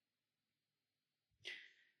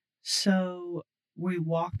So we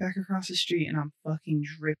walk back across the street and I'm fucking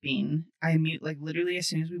dripping. I immediately, like literally as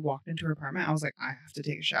soon as we walked into her apartment, I was like, I have to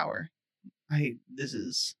take a shower. This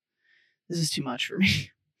is too much for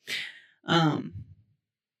me. Um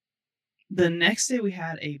the next day we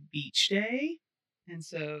had a beach day. And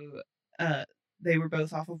so uh they were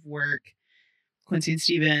both off of work, Quincy and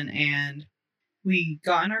Steven, and we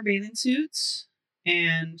got in our bathing suits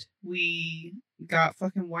and we got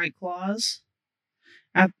fucking White Claws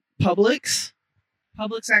at Publix.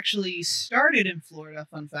 Publix actually started in Florida,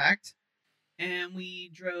 fun fact. And we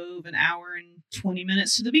drove an hour and 20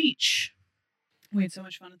 minutes to the beach. We had so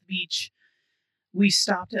much fun at the beach. We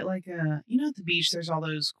stopped at like at the beach, there's all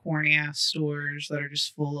those corny ass stores that are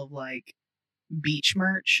just full of like beach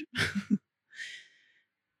merch.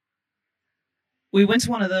 We went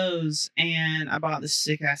to one of those and I bought this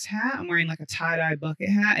sick ass hat. I'm wearing like a tie-dye bucket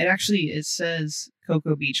hat. It says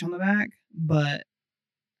Cocoa Beach on the back, but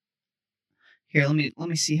here, let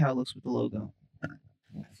me see how it looks with the logo. I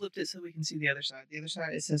flipped it so we can see the other side. The other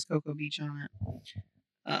side, it says Cocoa Beach on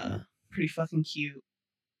it. Pretty fucking cute.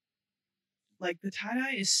 Like the tie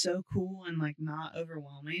dye is so cool and like not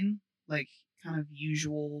overwhelming. Like kind of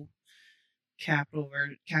usual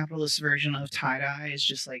capitalist version of tie dye is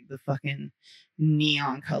just like the fucking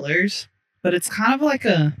neon colors. But it's kind of like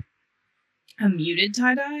a muted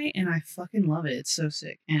tie dye, and I fucking love it. It's so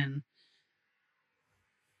sick. And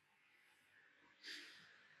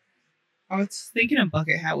I was thinking a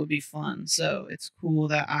bucket hat would be fun, so it's cool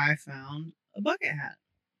that I found a bucket hat.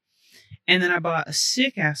 And then I bought a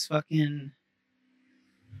sick ass fucking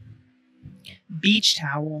beach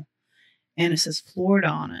towel, and it says Florida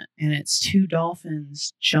on it, and it's 2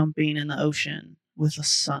 dolphins jumping in the ocean with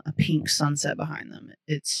a pink sunset behind them.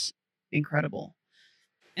 It's incredible.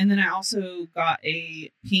 And then I also got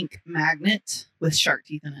a pink magnet with shark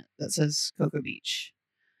teeth in it that says Cocoa Beach.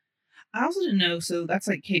 I also didn't know, so that's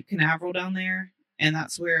like Cape Canaveral down there, and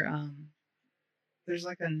that's where there's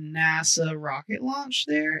like a NASA rocket launch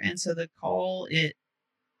there, and so they call it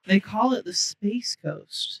the Space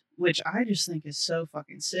Coast, which I just think is so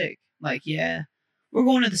fucking sick. Like, yeah, we're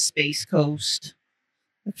going to the Space Coast.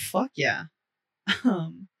 Like, fuck yeah.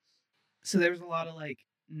 So there was a lot of like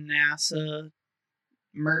NASA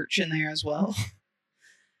merch in there as well.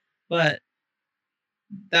 But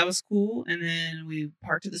that was cool. And then we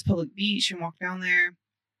parked at this public beach and walked down there.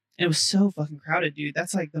 And it was so fucking crowded, dude.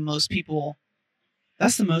 That's like the most people.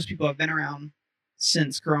 That's the most people I've been around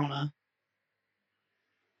since Corona.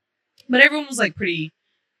 But everyone was like pretty,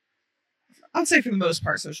 I'd say for the most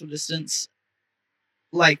part, social distance,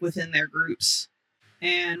 like within their groups.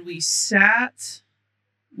 And we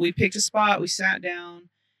picked a spot, we sat down,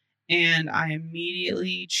 and I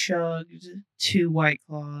immediately chugged 2 White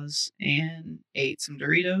Claws and ate some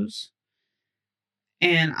Doritos.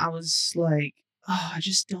 And I was like, oh, I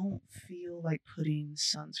just don't feel like putting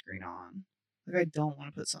sunscreen on. Like, I don't want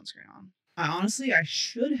to put sunscreen on. I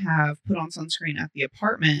should have put on sunscreen at the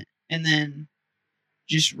apartment and then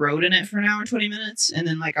just rode in it for an hour and 20 minutes. And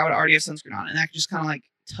then, like, I would already have sunscreen on and I could just kind of like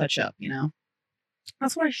touch up, you know?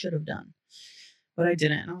 That's what I should have done. But I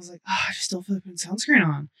didn't. And I was like, oh, I just don't feel like putting sunscreen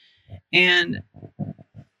on. And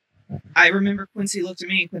I remember Quincy looked at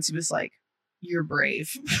me and Quincy was like, you're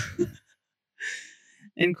brave.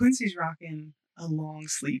 And Quincy's rocking a long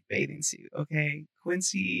sleeve bathing suit, okay?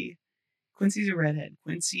 Quincy's a redhead.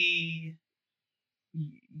 Quincy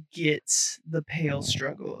gets the pale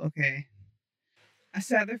struggle, okay? I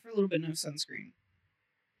sat there for a little bit, no sunscreen.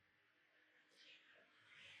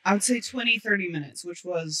 I would say 20, 30 minutes, which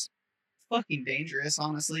was fucking dangerous,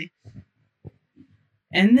 honestly.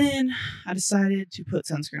 And then I decided to put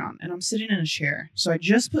sunscreen on, and I'm sitting in a chair. So I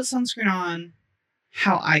just put sunscreen on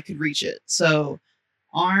how I could reach it. So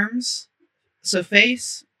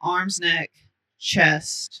face, arms, neck,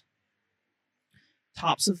 chest,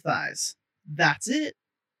 tops of thighs. That's it.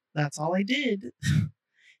 That's all I did.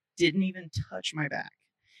 Didn't even touch my back.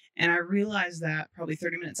 And I realized that probably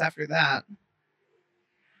 30 minutes after that.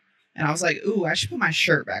 And I was like, ooh, I should put my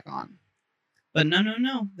shirt back on. But no.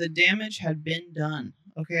 The damage had been done.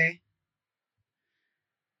 Okay.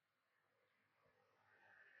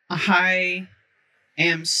 I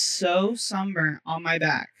am so sunburnt on my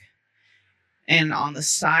back and on the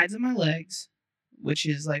sides of my legs, which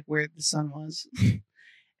is like where the sun was,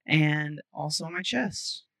 and also on my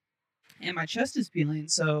chest. And my chest is peeling,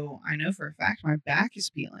 so I know for a fact my back is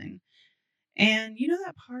peeling. And you know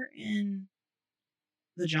that part in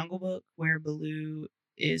the Jungle Book where Baloo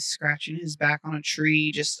is scratching his back on a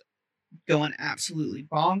tree, just going absolutely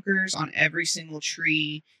bonkers on every single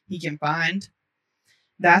tree he can find?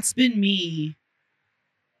 That's been me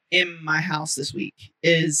in my house this week.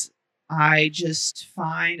 Is I just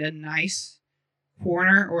find a nice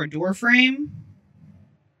corner or a door frame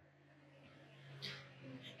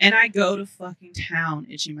and I go to fucking town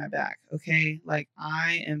itching my back, okay? Like,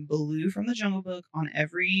 I am Baloo from the Jungle Book on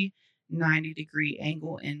every 90-degree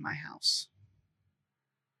angle in my house.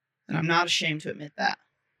 And I'm not ashamed to admit that.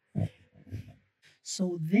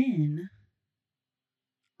 So then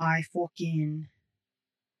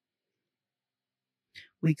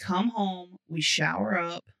we come home, we shower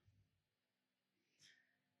up,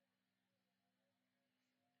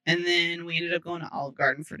 and then we ended up going to Olive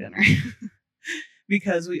Garden for dinner.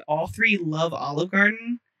 Because we all three love Olive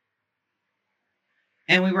Garden.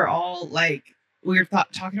 And we were all like,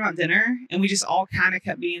 talking about dinner, and we just all kind of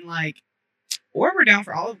kept being like, or we're down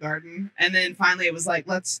for Olive Garden. And then finally it was like,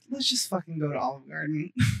 let's just fucking go to Olive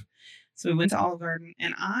Garden. So we went to Olive Garden,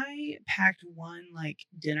 and I packed one like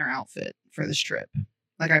dinner outfit for this trip.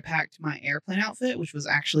 Like, I packed my airplane outfit, which was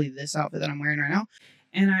actually this outfit that I'm wearing right now.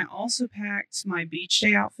 And I also packed my beach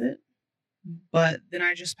day outfit, but then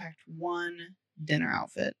I just packed one dinner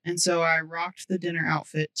outfit. And so I rocked the dinner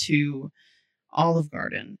outfit to Olive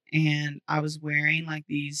Garden, and I was wearing like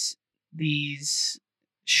these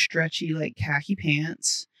stretchy like khaki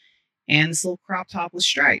pants and this little crop top with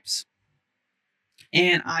stripes.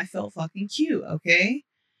 And I felt fucking cute, okay?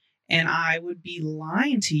 And I would be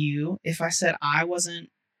lying to you if I said I wasn't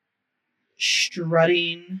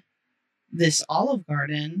strutting this Olive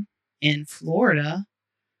Garden in Florida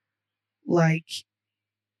like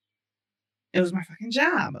it was my fucking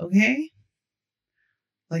job, okay?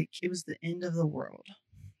 Like, it was the end of the world.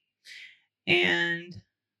 And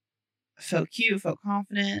I felt cute, felt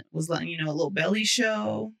confident, was letting you know a little belly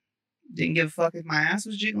show. Didn't give a fuck if my ass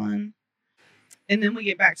was jiggling. And then we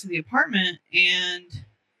get back to the apartment, and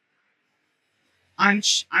I'm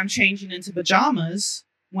changing into pajamas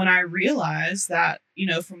when I realize that, you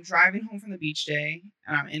know, from driving home from the beach day,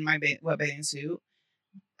 and I'm in my wet bathing suit,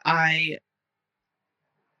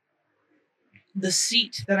 the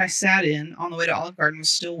seat that I sat in on the way to Olive Garden was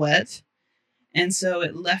still wet. And so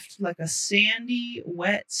it left like a sandy,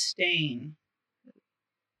 wet stain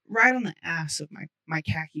right on the ass of my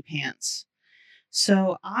khaki pants.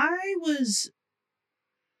 So I was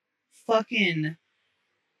fucking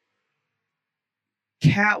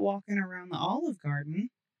catwalking around the Olive Garden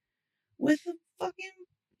with a fucking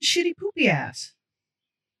shitty poopy ass.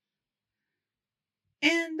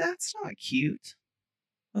 And that's not cute.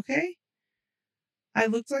 Okay? I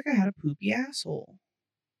looked like I had a poopy asshole.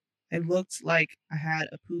 I looked like I had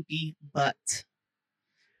a poopy butt.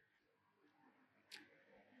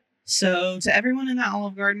 So to everyone in that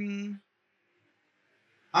Olive Garden,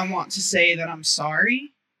 I want to say that I'm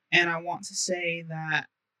sorry. And I want to say that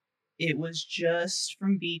it was just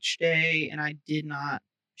from beach day and I did not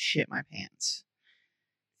shit my pants.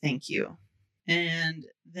 Thank you. And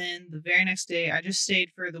then the very next day, I just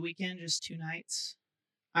stayed for the weekend, just 2 nights.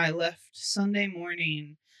 I left Sunday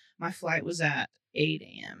morning. My flight was at 8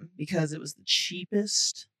 a.m. because it was the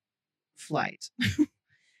cheapest flight.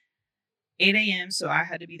 8 a.m. So I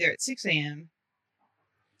had to be there at 6 a.m.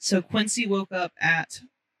 So Quincy woke up at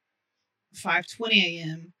 5:20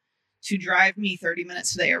 a.m. to drive me 30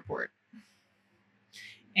 minutes to the airport.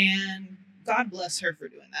 And God bless her for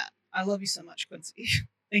doing that. I love you so much, Quincy.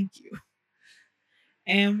 Thank you.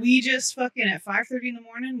 And we just fucking at 5:30 in the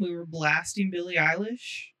morning, we were blasting Billie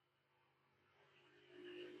Eilish.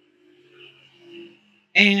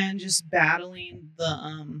 And just battling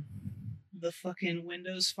the fucking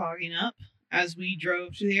windows fogging up as we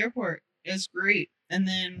drove to the airport. It was great. And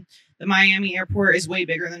then the Miami airport is way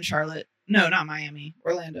bigger than Charlotte. No, not Miami,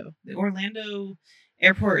 Orlando. The Orlando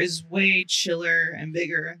airport is way chiller and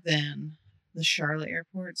bigger than the Charlotte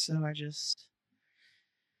airport. So I just,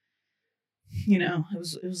 you know, it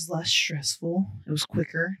was less stressful. It was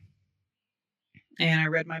quicker. And I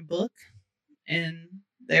read my book in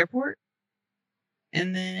the airport.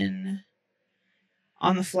 And then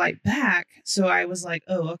on the flight back, so I was like,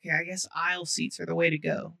 oh, okay, I guess aisle seats are the way to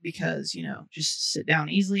go because, you know, just sit down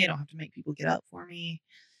easily. I don't have to make people get up for me.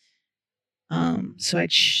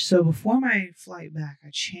 So before my flight back,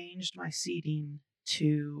 I changed my seating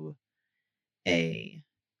to a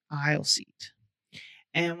aisle seat.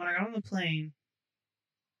 And when I got on the plane,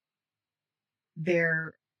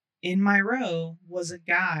 there in my row was a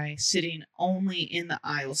guy sitting only in the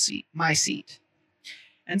aisle seat, my seat.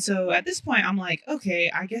 And so at this point, I'm like,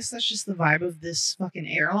 okay, I guess that's just the vibe of this fucking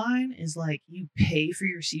airline is like you pay for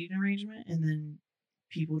your seating arrangement and then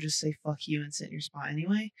people just say fuck you and sit in your spot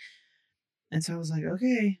anyway. And so I was like,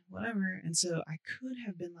 okay, whatever. And so I could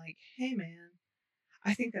have been like, hey man,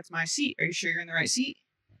 I think that's my seat. Are you sure you're in the right seat?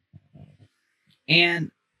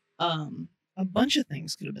 And a bunch of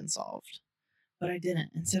things could have been solved, but I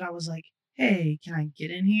didn't. Instead, I was like, hey, can I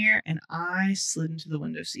get in here? And I slid into the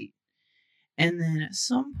window seat. And then at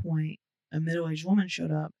some point, a middle-aged woman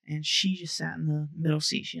showed up and she just sat in the middle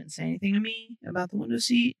seat. She didn't say anything to me about the window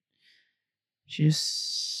seat. She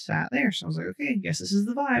just sat there. So I was like, okay, I guess this is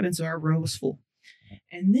the vibe. And so our row was full.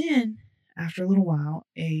 And then after a little while,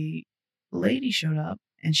 a lady showed up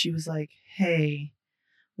and she was like, hey,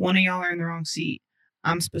 one of y'all are in the wrong seat.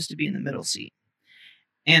 I'm supposed to be in the middle seat.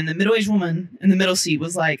 And the middle-aged woman in the middle seat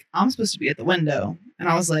was like, I'm supposed to be at the window. And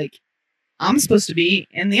I was like, I'm supposed to be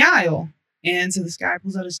in the aisle. And so this guy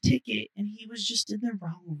pulls out his ticket and he was just in the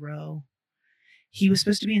wrong row. He was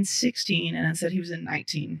supposed to be in 16 and instead he was in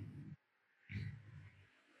 19.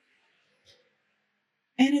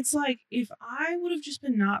 And it's like, if I would have just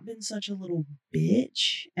not been such a little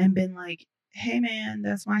bitch and been like, hey man,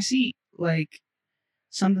 that's my seat. Like,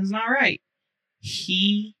 something's not right.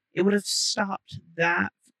 It would have stopped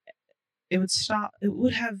that. It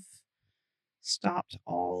would have stopped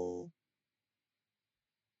all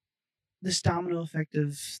this domino effect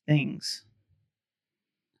of things.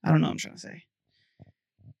 I don't know what I'm trying to say.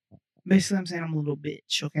 Basically, I'm saying I'm a little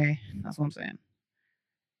bitch, okay? That's what I'm saying.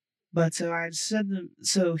 But so I said,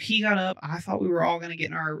 so he got up. I thought we were all going to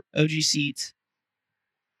get in our OG seats.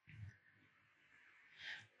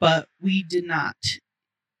 But we did not.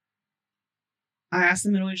 I asked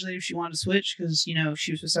the middle-aged lady if she wanted to switch because, you know,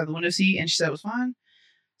 she was supposed to have the window seat and she said it was fine.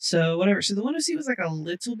 So whatever. So the window seat was like a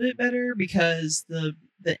little bit better because the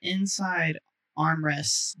inside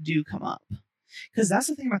armrests do come up. Because that's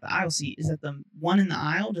the thing about the aisle seat is that the one in the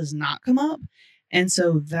aisle does not come up. And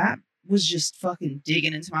so that was just fucking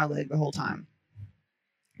digging into my leg the whole time,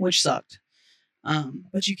 which sucked.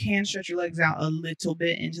 But you can stretch your legs out a little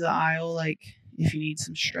bit into the aisle, like if you need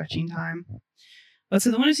some stretching time. But so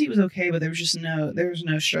the window seat was okay, but there was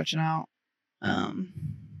no stretching out. And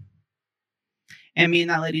me and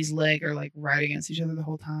that lady's leg are like right against each other the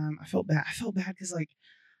whole time. I felt bad. I felt bad because like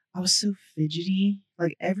I was so fidgety.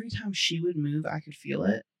 Like every time she would move, I could feel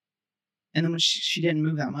it. And then when she didn't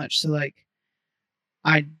move that much, so like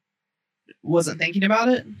I wasn't thinking about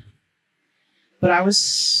it. But I was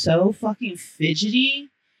so fucking fidgety.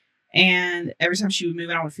 And every time she would move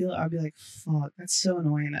and I would feel it, I'd be like, fuck, that's so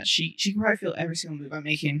annoying that she can probably feel every single move I'm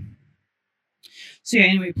making. So yeah,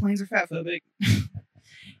 anyway, planes are fat phobic.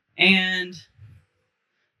 And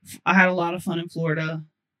I had a lot of fun in Florida.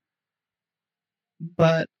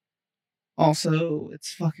 But also,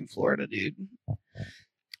 it's fucking Florida, dude.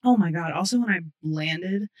 Oh my God. Also, when I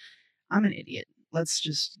landed, I'm an idiot. Let's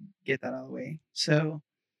just get that out of the way. So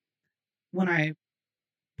when I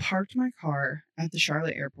parked my car at the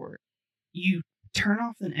Charlotte airport, you turn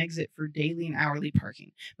off an exit for daily and hourly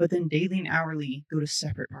parking, but then daily and hourly go to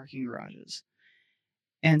separate parking garages.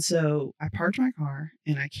 And so I parked my car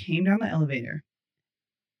and I came down the elevator.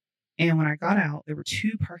 And when I got out, there were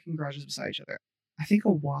two parking garages beside each other. I think a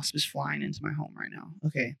wasp is flying into my home right now.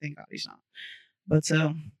 Okay, thank God he's not. But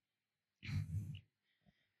so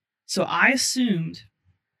I assumed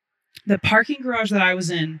the parking garage that I was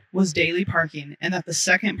in was daily parking and that the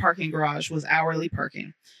second parking garage was hourly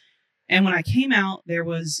parking. And when I came out, there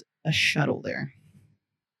was a shuttle there.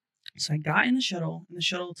 So I got in the shuttle and the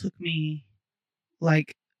shuttle took me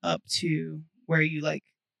like up to where you like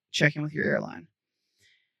check in with your airline.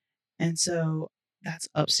 And so that's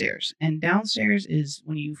upstairs. And downstairs is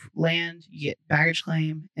when you land, you get baggage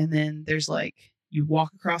claim. And then there's like, you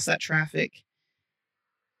walk across that traffic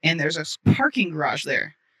and there's a parking garage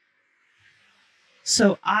there.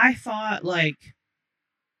 So I thought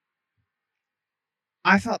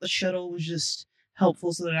the shuttle was just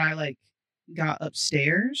helpful so that I like got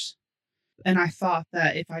upstairs. And I thought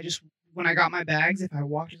that when I got my bags, if I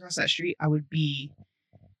walked across that street, I would be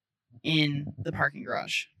in the parking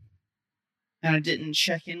garage. And I didn't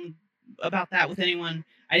check in about that with anyone.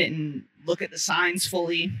 I didn't look at the signs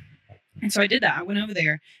fully. And so I did that. I went over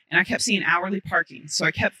there and I kept seeing hourly parking. So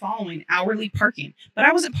I kept following hourly parking, but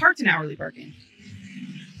I wasn't parked in hourly parking.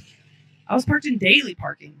 I was parked in daily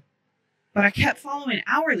parking, but I kept following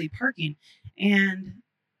hourly parking. And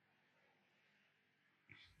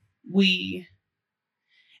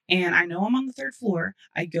I know I'm on the third floor.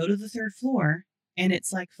 I go to the third floor and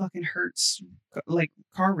it's like fucking Hertz, like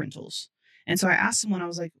car rentals. And so I asked someone, I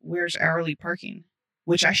was like, where's hourly parking?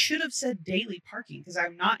 Which I should have said daily parking because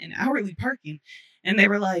I'm not in hourly parking. And they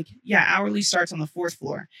were like, yeah, hourly starts on the fourth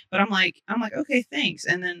floor. But I'm like, okay, thanks.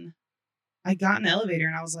 And then I got in the elevator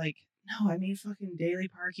and I was like, no, I mean fucking daily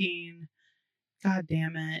parking. God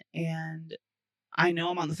damn it. And I know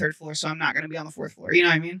I'm on the third floor, so I'm not going to be on the fourth floor. You know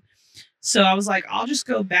what I mean? So I was like, I'll just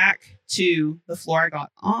go back to the floor I got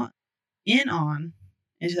into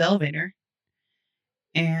the elevator,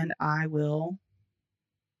 and I will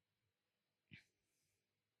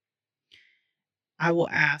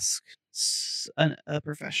ask a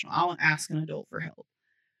professional. I'll ask an adult for help.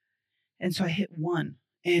 And so I hit one.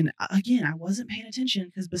 And again, I wasn't paying attention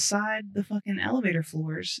because beside the fucking elevator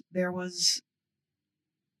floors, there was,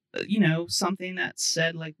 something that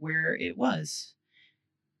said like where it was.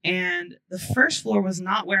 And the first floor was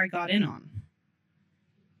not where I got in on.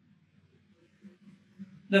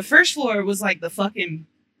 The first floor was like the fucking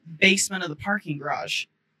basement of the parking garage.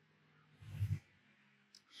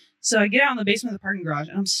 So I get out in the basement of the parking garage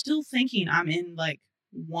and I'm still thinking I'm in like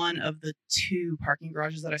one of the two parking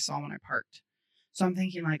garages that I saw when I parked. So I'm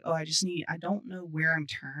thinking like, oh, I don't know where I'm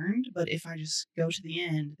turned, but if I just go to the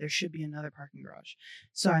end, there should be another parking garage.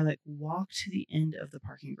 So I like walk to the end of the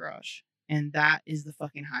parking garage and that is the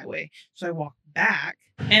fucking highway. So I walk back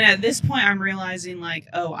and at this point I'm realizing like,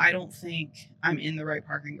 oh, I don't think I'm in the right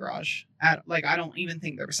parking garage. I don't even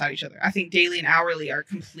think they're beside each other. I think daily and hourly are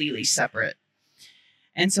completely separate.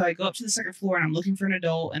 And so I go up to the second floor and I'm looking for an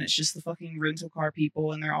adult and it's just the fucking rental car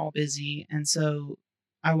people and they're all busy. And so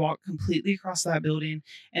I walk completely across that building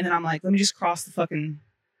and then I'm like, let me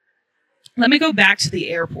go back to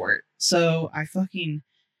the airport. So I fucking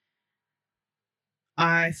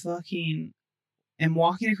am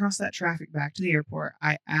walking across that traffic back to the airport.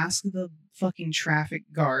 I ask the fucking traffic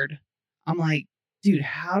guard, I'm like, dude,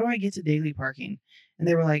 how do I get to daily parking? And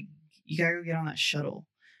they were like, you gotta go get on that shuttle.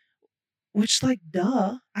 Which, like,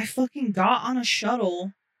 duh, I fucking got on a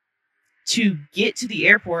shuttle to get to the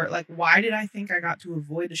airport, like, why did I think I got to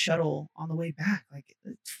avoid the shuttle on the way back? Like,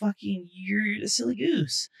 fucking, you're a silly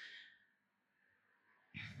goose.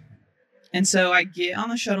 And so I get on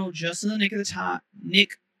the shuttle just in the nick of time,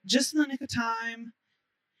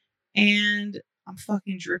 and I'm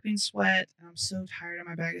fucking dripping sweat, and I'm so tired, and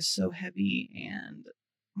my bag is so heavy, and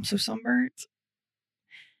I'm so sunburnt.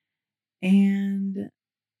 And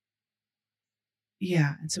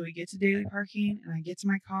yeah, and so we get to daily parking, and I get to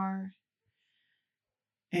my car,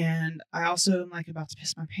 and I also am like about to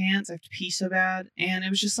piss my pants. I have to pee so bad, and it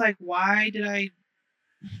was just like, why did I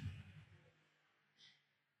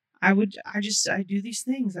do these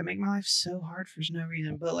things that make my life so hard for no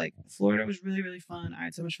reason. But like, Florida was really, really fun. I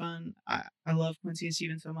had so much fun. I love Quincy and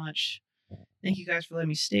Steven so much. Thank you guys for letting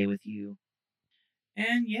me stay with you.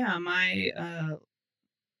 And yeah,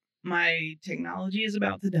 my technology is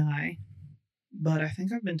about to die, but I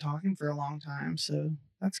think I've been talking for a long time, so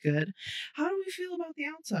that's good. How do we feel about the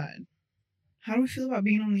outside? How do we feel about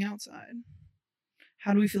being on the outside?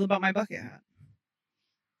 How do we feel about my bucket hat?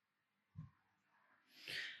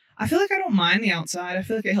 I feel like I don't mind the outside. I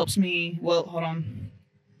feel like it helps me. Well, hold on.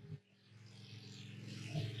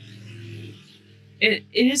 It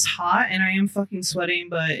is hot and I am fucking sweating,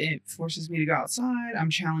 but it forces me to go outside.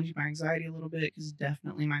 I'm challenging my anxiety a little bit because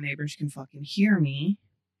definitely my neighbors can fucking hear me.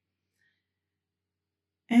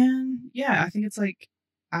 And yeah, I think it's like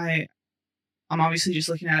I'm obviously just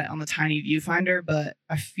looking at it on the tiny viewfinder, but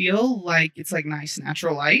I feel like it's like nice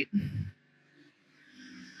natural light.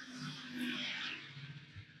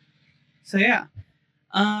 So yeah.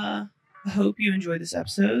 I hope you enjoyed this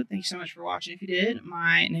episode. Thank you so much for watching if you did.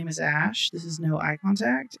 My name is Ash. This is No Eye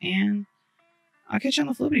Contact, and I'll catch you on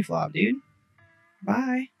the flippity flop, dude.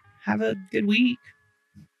 Bye. Have a good week.